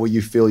area where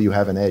you feel you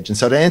have an edge. And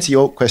so to answer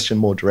your question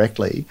more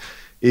directly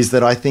is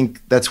that I think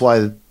that's why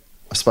I've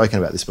spoken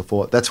about this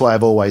before. That's why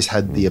I've always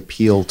had the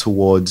appeal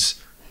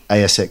towards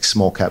ASX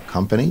small cap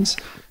companies.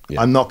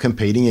 Yeah. I'm not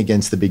competing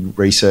against the big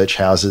research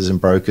houses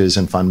and brokers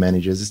and fund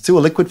managers. It's too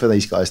illiquid for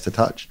these guys to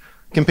touch.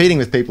 Competing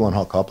with people on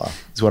hot copper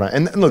is what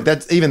and look,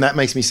 that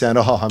makes me sound,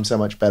 I'm so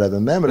much better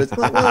than them. But it's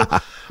not,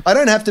 well, I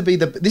don't have to be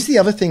this is the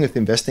other thing with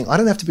investing. I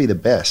don't have to be the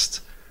best.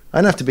 I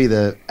don't have to be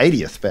the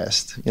 80th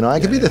best. I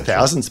could be the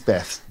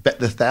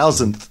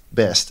 1000th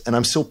best, and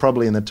I'm still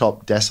probably in the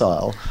top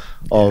decile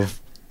of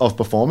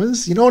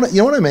performers. You know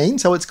what I mean?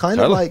 So it's kind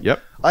of like,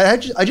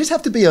 I just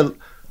have to be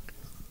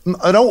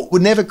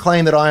would never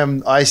claim that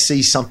I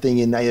see something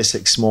in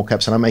ASX small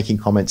caps and I'm making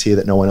comments here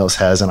that no one else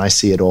has and I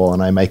see it all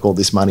and I make all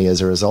this money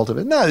as a result of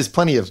it. No, there's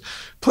plenty of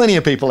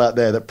people out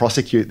there that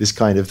prosecute this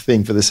kind of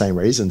thing for the same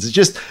reasons.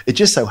 It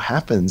just so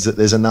happens that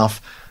there's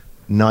enough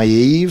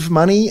naive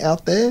money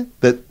out there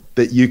that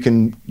you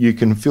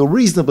can feel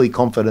reasonably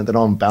confident that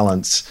on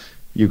balance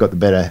you've got the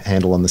better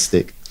handle on the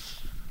stick.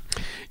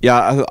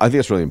 Yeah, I think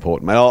it's really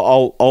important, mate.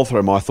 I'll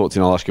throw my thoughts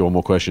in. I'll ask you one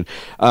more question.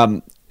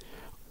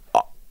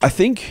 I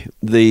think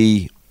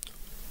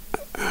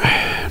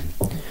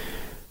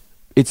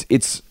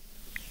it's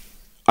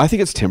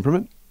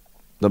temperament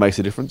that makes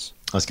a difference.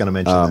 I was going to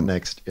mention that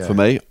next. Yeah. For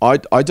me, I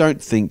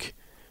don't think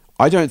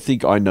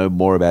I know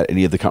more about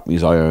any of the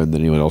companies I own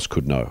than anyone else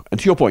could know. And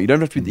to your point, you don't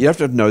have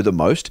to know the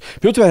most.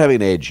 People talk about having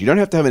an edge. You don't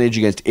have to have an edge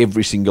against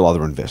every single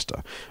other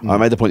investor. I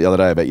made the point the other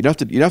day about you don't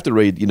have to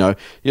read. You don't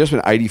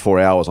spend 84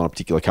 hours on a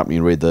particular company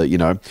and read the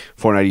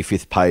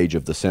 485th page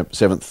of the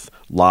 7th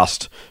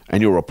last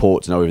annual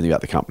report to know everything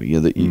about the company.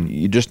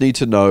 You just need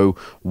to know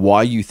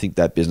why you think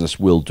that business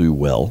will do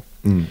well.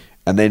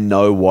 And then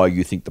know why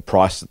you think the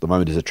price at the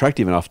moment is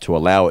attractive enough to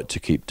allow it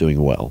to keep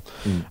doing well.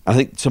 I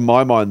think, to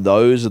my mind,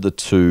 those are the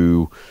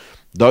two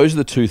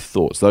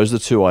thoughts, those are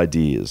the two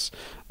ideas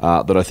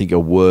that I think are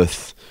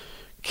worth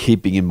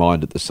keeping in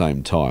mind at the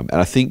same time. And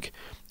I think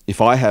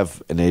if I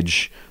have an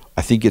edge,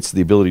 I think it's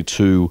the ability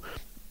to.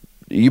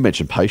 You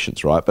mentioned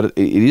patience, right? But it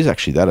is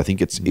actually that. I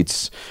think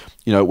it's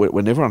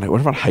when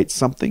everyone hates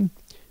something,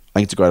 I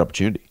think it's a great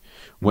opportunity.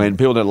 When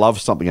people don't love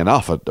something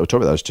enough, I'll talk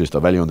about those two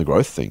stuff, value and the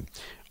growth thing.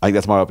 I think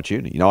that's my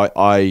opportunity.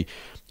 I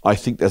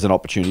think there's an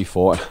opportunity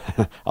for,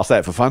 I'll say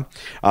it for fun,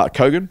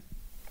 Kogan.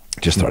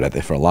 Just throw it out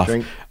there for a laugh.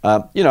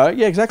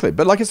 Yeah, exactly.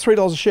 But it's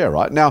 $3 a share,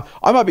 right? Now,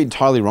 I might be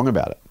entirely wrong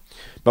about it,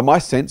 but my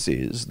sense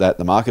is that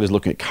the market is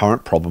looking at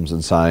current problems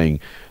and saying,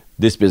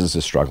 this business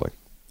is struggling.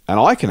 And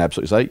I can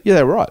absolutely say, yeah,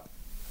 they're right.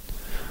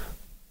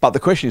 But the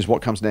question is,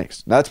 what comes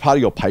next? Now, that's part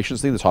of your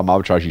patience thing, the time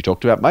arbitrage you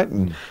talked about, mate.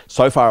 And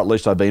so far, at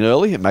least, I've been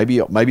early. And maybe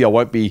I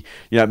won't be.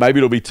 Maybe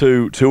it'll be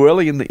too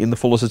early in the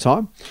fullness of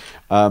time.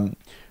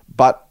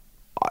 But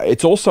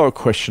it's also a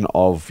question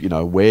of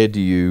where do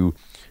you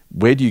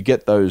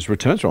get those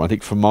returns from? I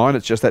think for mine,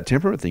 it's just that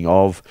temperament thing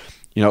of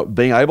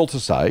being able to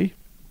say,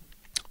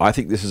 I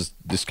think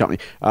this company.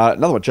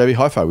 Another one, JB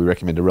Hi-Fi, we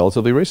recommended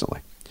relatively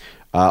recently.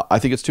 I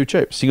think it's too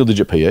cheap.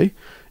 Single-digit PE.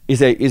 Is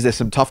there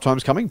some tough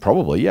times coming?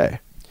 Probably, yeah.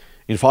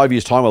 In 5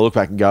 years' time, I'll look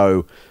back and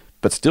go,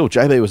 but still,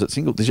 JB was at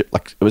single digit.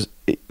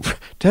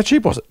 How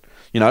cheap was it?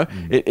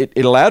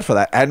 It allowed for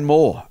that and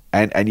more,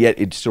 and yet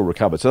it still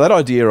recovered. So that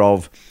idea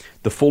of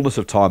the fullness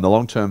of time, the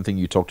long-term thing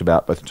you talked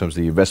about, both in terms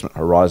of the investment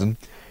horizon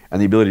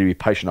and the ability to be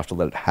patient enough to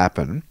let it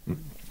happen,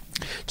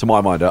 to my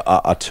mind,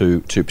 are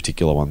two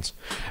particular ones.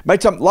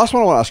 Mate, last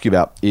one I want to ask you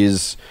about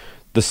is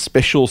the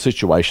special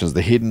situations,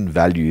 the hidden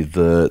value,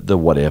 the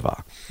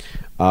whatever.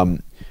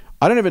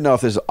 I don't even know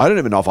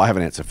if I have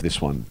an answer for this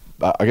one.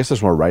 I guess I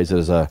just want to raise it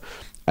as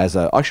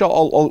a. Actually,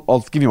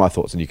 I'll give you my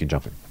thoughts and you can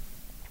jump in.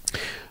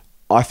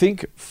 I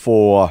think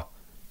for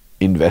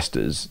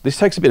investors, this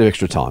takes a bit of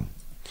extra time.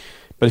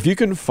 But if you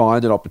can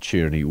find an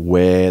opportunity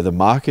where the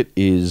market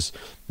is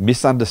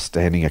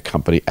misunderstanding a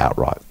company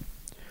outright,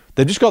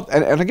 they've just got,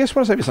 and I guess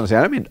when I say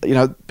misunderstanding, I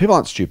mean, people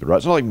aren't stupid, right?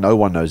 It's not like no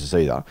one knows this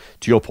either,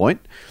 to your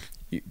point.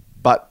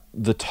 But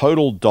the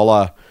total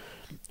dollar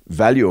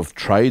value of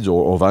trades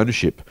or of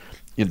ownership,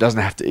 it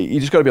doesn't have to, you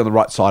just got to be on the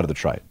right side of the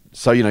trade.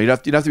 So, you don't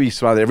have to be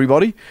smart with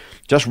everybody.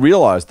 Just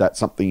realize that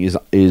something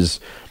is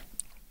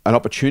an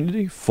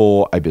opportunity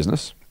for a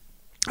business.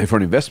 for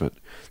an investment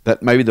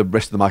that maybe the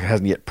rest of the market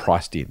hasn't yet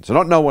priced in. So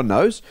not no one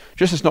knows,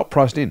 just it's not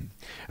priced in.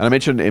 And I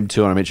mentioned M2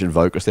 and I mentioned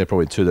Vocus. They're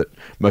probably two that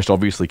most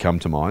obviously come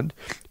to mind.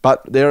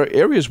 But there are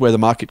areas where the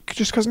market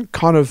just doesn't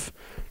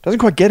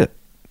quite get it.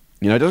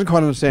 It doesn't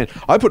quite understand.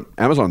 I put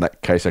Amazon in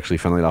that case, actually,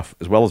 funnily enough,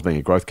 as well as being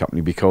a growth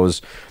company,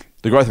 because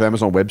the growth of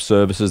Amazon Web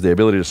Services, the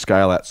ability to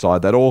scale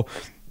outside that, or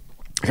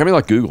a company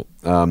like Google,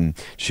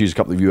 just use a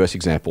couple of US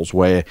examples,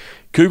 where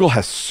Google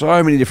has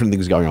so many different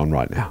things going on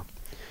right now.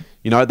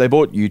 They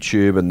bought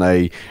YouTube and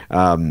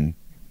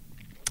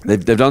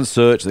they've done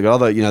search. They've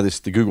got other,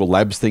 the Google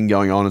Labs thing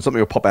going on, and something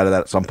will pop out of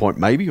that at some point,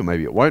 maybe, or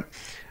maybe it won't.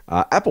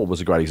 Apple was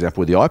a great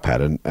example with the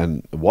iPad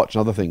and the watch and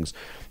other things.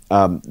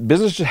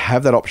 Businesses just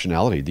have that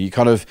optionality.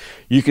 That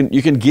you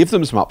can give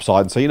them some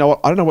upside and say, you know what,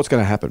 I don't know what's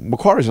going to happen.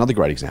 Macquarie is another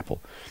great example.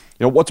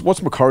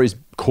 What's Macquarie's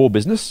core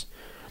business?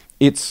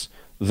 It's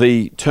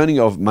the turning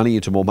of money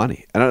into more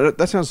money. And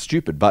that sounds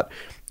stupid, but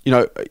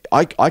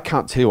I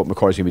can't tell you what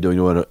Macquarie's going to be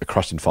doing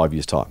across in 5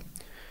 years' time.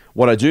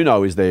 What I do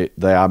know is they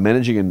are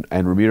managing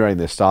and remunerating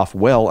their staff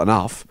well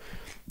enough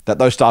that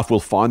those staff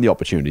will find the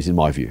opportunities, in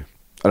my view.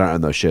 I don't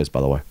own those shares,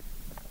 by the way.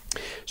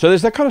 So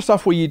there's that kind of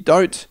stuff where you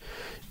don't.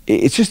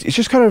 It's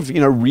just kind of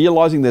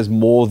realizing there's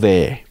more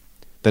there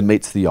than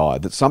meets the eye.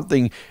 That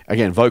something,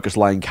 again, Vocus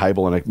laying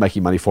cable and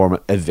making money for them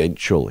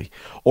eventually,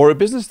 or a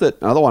business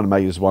that another one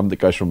maybe is one that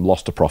goes from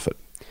loss to profit.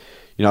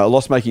 A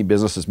loss-making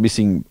business is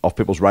missing off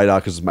people's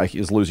radar because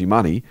it's losing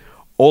money.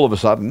 All of a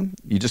sudden,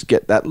 you just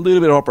get that little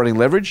bit of operating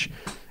leverage,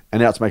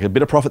 and now it's making a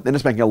bit of profit. Then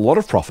it's making a lot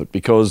of profit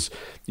because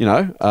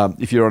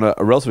if you're on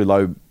a relatively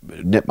low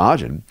net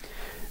margin,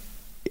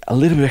 a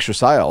little bit extra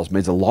sales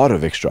means a lot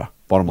of extra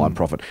bottom line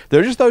profit. There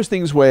are just those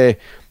things where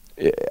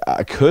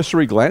a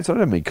cursory glance, I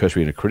don't mean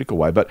cursory in a critical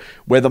way, but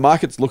where the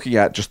market's looking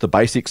at just the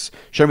basics,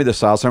 show me the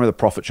sales, show me the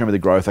profit, show me the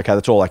growth. Okay,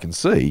 that's all I can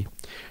see.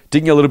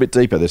 Digging a little bit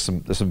deeper, there's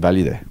some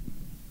value there.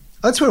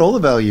 That's where all the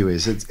value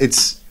is.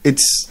 It's.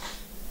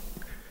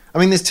 I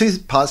mean, there's two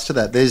parts to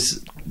that.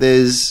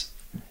 There's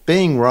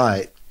being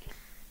right,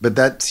 but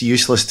that's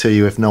useless to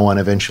you if no one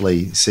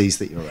eventually sees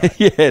that you're right.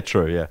 Yeah,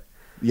 true. Yeah.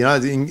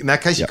 In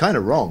that case, you're kind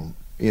of wrong.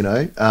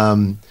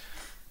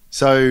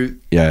 So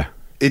yeah,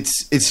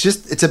 it's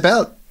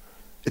about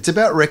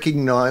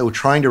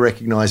trying to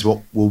recognize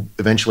what will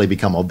eventually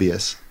become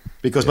obvious.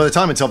 Because by the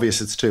time it's obvious,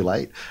 it's too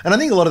late. And I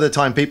think a lot of the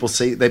time people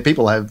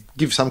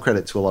give some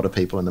credit to a lot of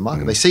people in the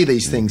market. They see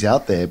these things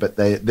out there, but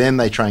then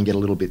they try and get a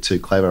little bit too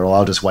clever. Well,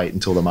 I'll just wait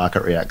until the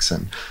market reacts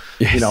and,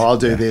 I'll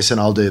do this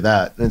and I'll do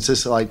that. And it's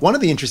just like one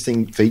of the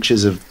interesting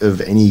features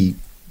of any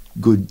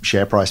good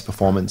share price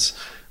performance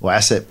or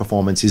asset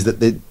performance is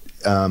that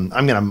I'm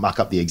going to muck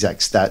up the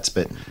exact stats,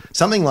 but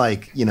something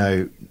like,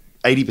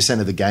 80%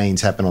 of the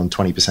gains happen on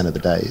 20% of the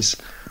days.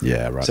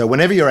 Yeah, right. So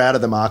whenever you're out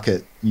of the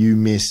market, you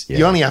miss. Yeah.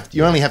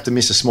 You only have to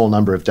miss a small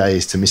number of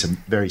days to miss a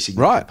very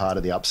significant part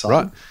of the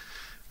upside.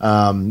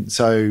 Right.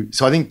 So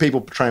I think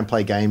people try and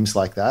play games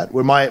like that.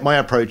 Where my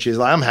approach is,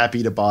 I'm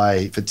happy to buy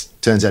if it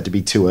turns out to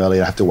be too early.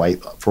 I have to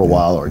wait for a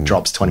while, or it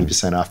drops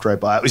 20% after I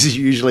buy it, which is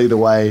usually the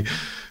way.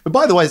 But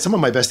by the way, some of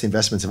my best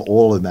investments have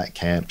all in that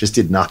camp. Just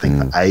did nothing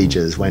for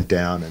ages, went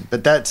down.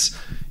 But that's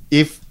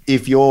if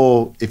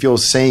you're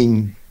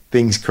seeing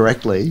things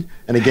correctly,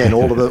 and again,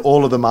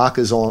 all of the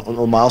markers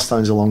or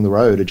milestones along the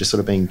road are just sort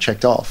of being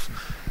checked off.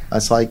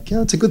 It's like,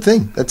 it's a good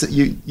thing.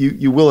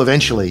 You will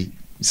eventually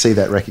see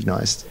that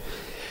recognized.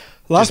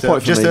 Last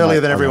point for just me, earlier mate,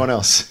 than everyone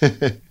else.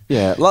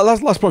 Yeah,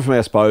 last point for me,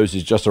 I suppose,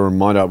 is just a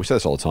reminder. We say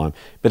this all the time,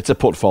 but it's a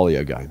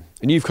portfolio game,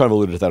 and you've kind of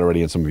alluded to that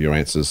already in some of your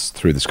answers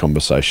through this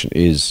conversation.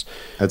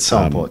 That's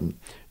so important.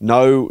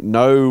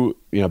 No,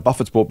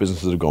 Buffett's bought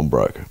businesses that have gone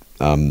broke.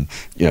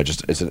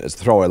 Just it's a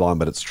throwaway line,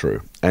 but it's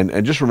true.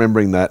 And just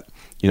remembering that,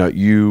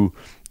 you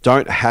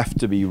don't have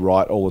to be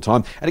right all the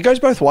time, and it goes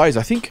both ways.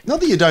 I think not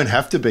that you don't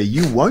have to be,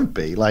 you won't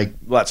be.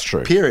 That's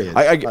true. Period.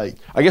 I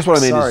guess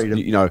what I mean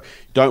is,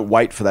 don't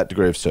wait for that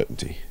degree of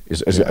certainty.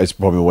 Is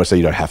probably what I say.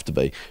 You don't have to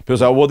be. People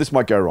say, well, this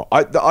might go wrong.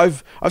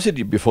 I've said to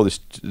you before this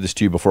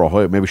to you before.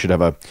 Maybe we should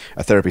have a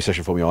therapy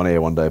session for me on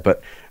air one day.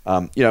 But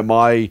some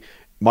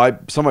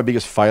of my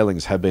biggest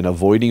failings have been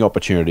avoiding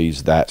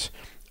opportunities that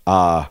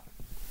are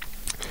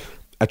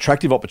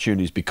attractive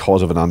opportunities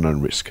because of an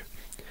unknown risk.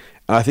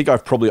 And I think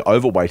I've probably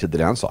overweighted the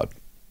downside.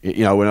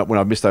 When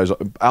I missed those,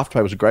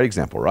 Afterpay was a great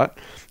example, right?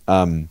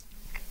 I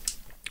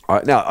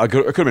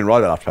could have been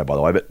right about Afterpay, by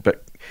the way,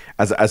 but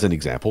as an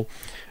example,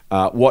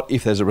 what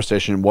if there's a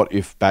recession? What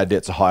if bad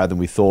debts are higher than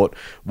we thought?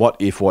 What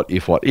if?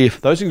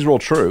 Those things are all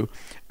true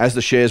as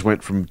the shares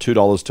went from $2 to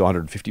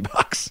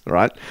 $150,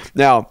 right?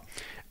 Now,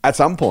 at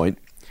some point,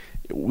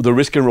 the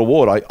risk and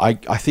reward, I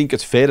think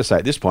it's fair to say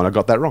at this point, I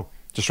got that wrong.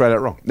 Just straight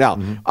out wrong. Now,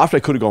 after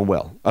it could have gone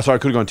well. It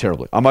could have gone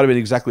terribly. I might have been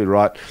exactly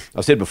right.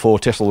 I said before,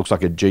 Tesla looks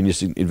like a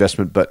genius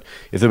investment, but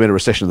if there had been a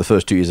recession in the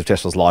first 2 years of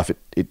Tesla's life,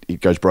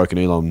 it goes broke, and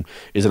Elon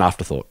is an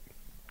afterthought.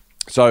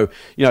 So,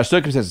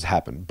 circumstances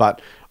happen.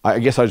 But I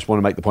guess I just want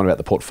to make the point about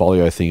the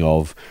portfolio thing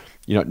of,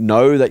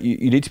 know that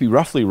you need to be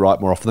roughly right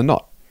more often than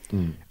not.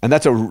 And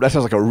that sounds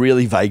like a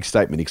really vague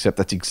statement, except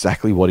that's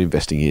exactly what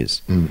investing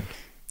is. Yeah,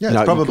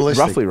 it's probabilistic.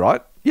 Roughly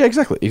right. Yeah,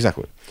 exactly. It's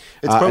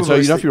And so you don't have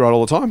probabilistic. to be right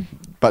all the time,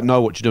 but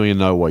know what you're doing and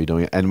know why you're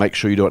doing it, and make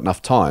sure you do it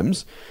enough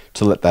times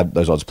to let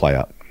those odds play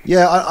out.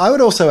 Yeah, I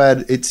would also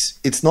add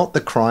it's not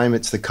the crime,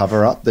 it's the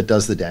cover up that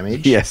does the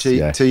damage Yes,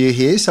 to you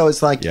here. So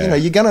it's like, Yeah.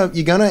 you're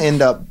gonna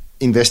end up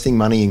investing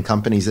money in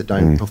companies that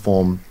don't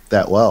perform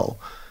that well.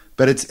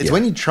 But it's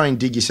when you try and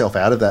dig yourself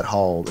out of that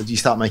hole that you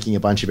start making a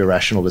bunch of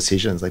irrational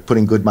decisions, like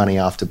putting good money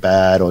after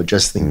bad, or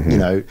just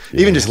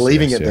even just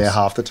leaving it there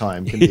half the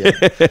time can be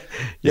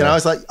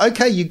it's like,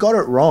 okay, you got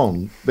it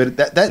wrong, but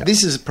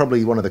this is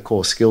probably one of the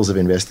core skills of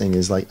investing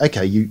is like,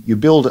 okay, you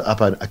build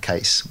up a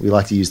case. We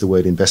like to use the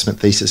word investment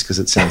thesis because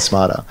it sounds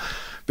smarter,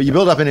 but you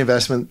build up an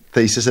investment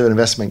thesis or an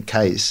investment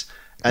case,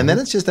 and then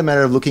it's just a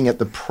matter of looking at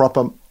the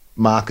proper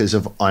markers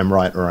of I'm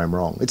right or I'm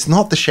wrong. It's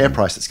not the share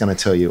price that's going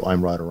to tell you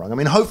I'm right or wrong. I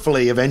mean,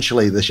 hopefully,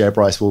 eventually, the share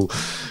price will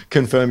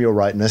confirm your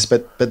rightness,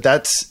 but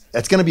that's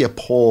going to be a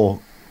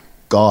poor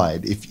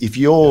guide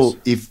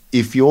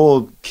if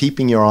you're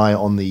keeping your eye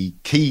on the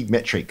key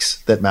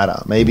metrics that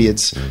matter. Maybe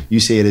it's you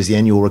see it as the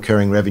annual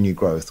recurring revenue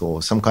growth,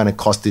 or some kind of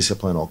cost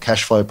discipline, or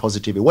cash flow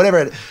positivity, whatever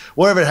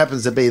it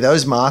happens to be.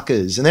 Those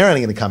markers, and they're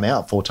only going to come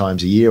out 4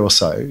 times a year or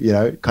so.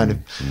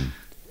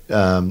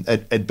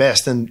 At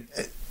best, and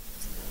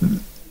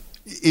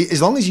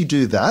as long as you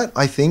do that,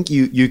 I think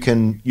you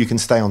can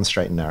stay on the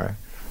straight and narrow.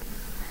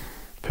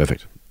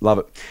 Perfect. Love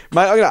it.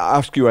 Mate, I'm going to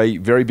ask you a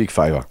very big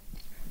favour.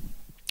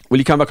 Will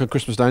you come back on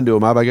Christmas Day and do a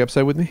Mailbag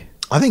episode with me?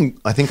 I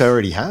think I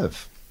already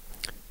have.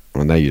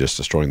 Well, now you're just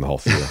destroying the whole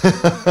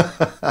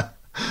theatre.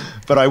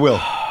 But I will.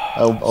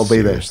 I'll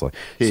be there. Seriously.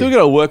 So we're going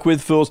to work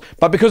with fools.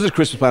 But because it's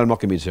Christmas, mate, I'm not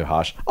going to be too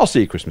harsh. I'll see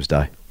you Christmas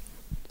Day.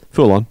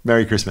 Fool on.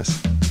 Merry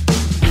Christmas.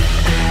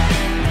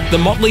 The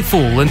Motley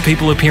Fool and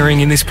people appearing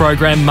in this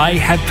program may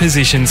have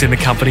positions in the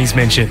companies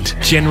mentioned.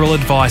 General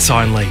advice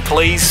only.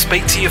 Please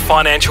speak to your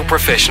financial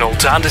professional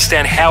to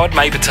understand how it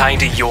may pertain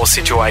to your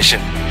situation.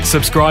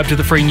 Subscribe to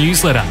the free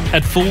newsletter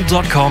at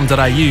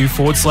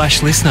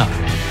fool.com.au/listener.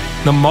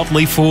 The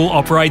Motley Fool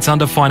operates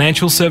under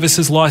Financial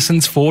Services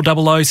Licence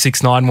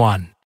 400691.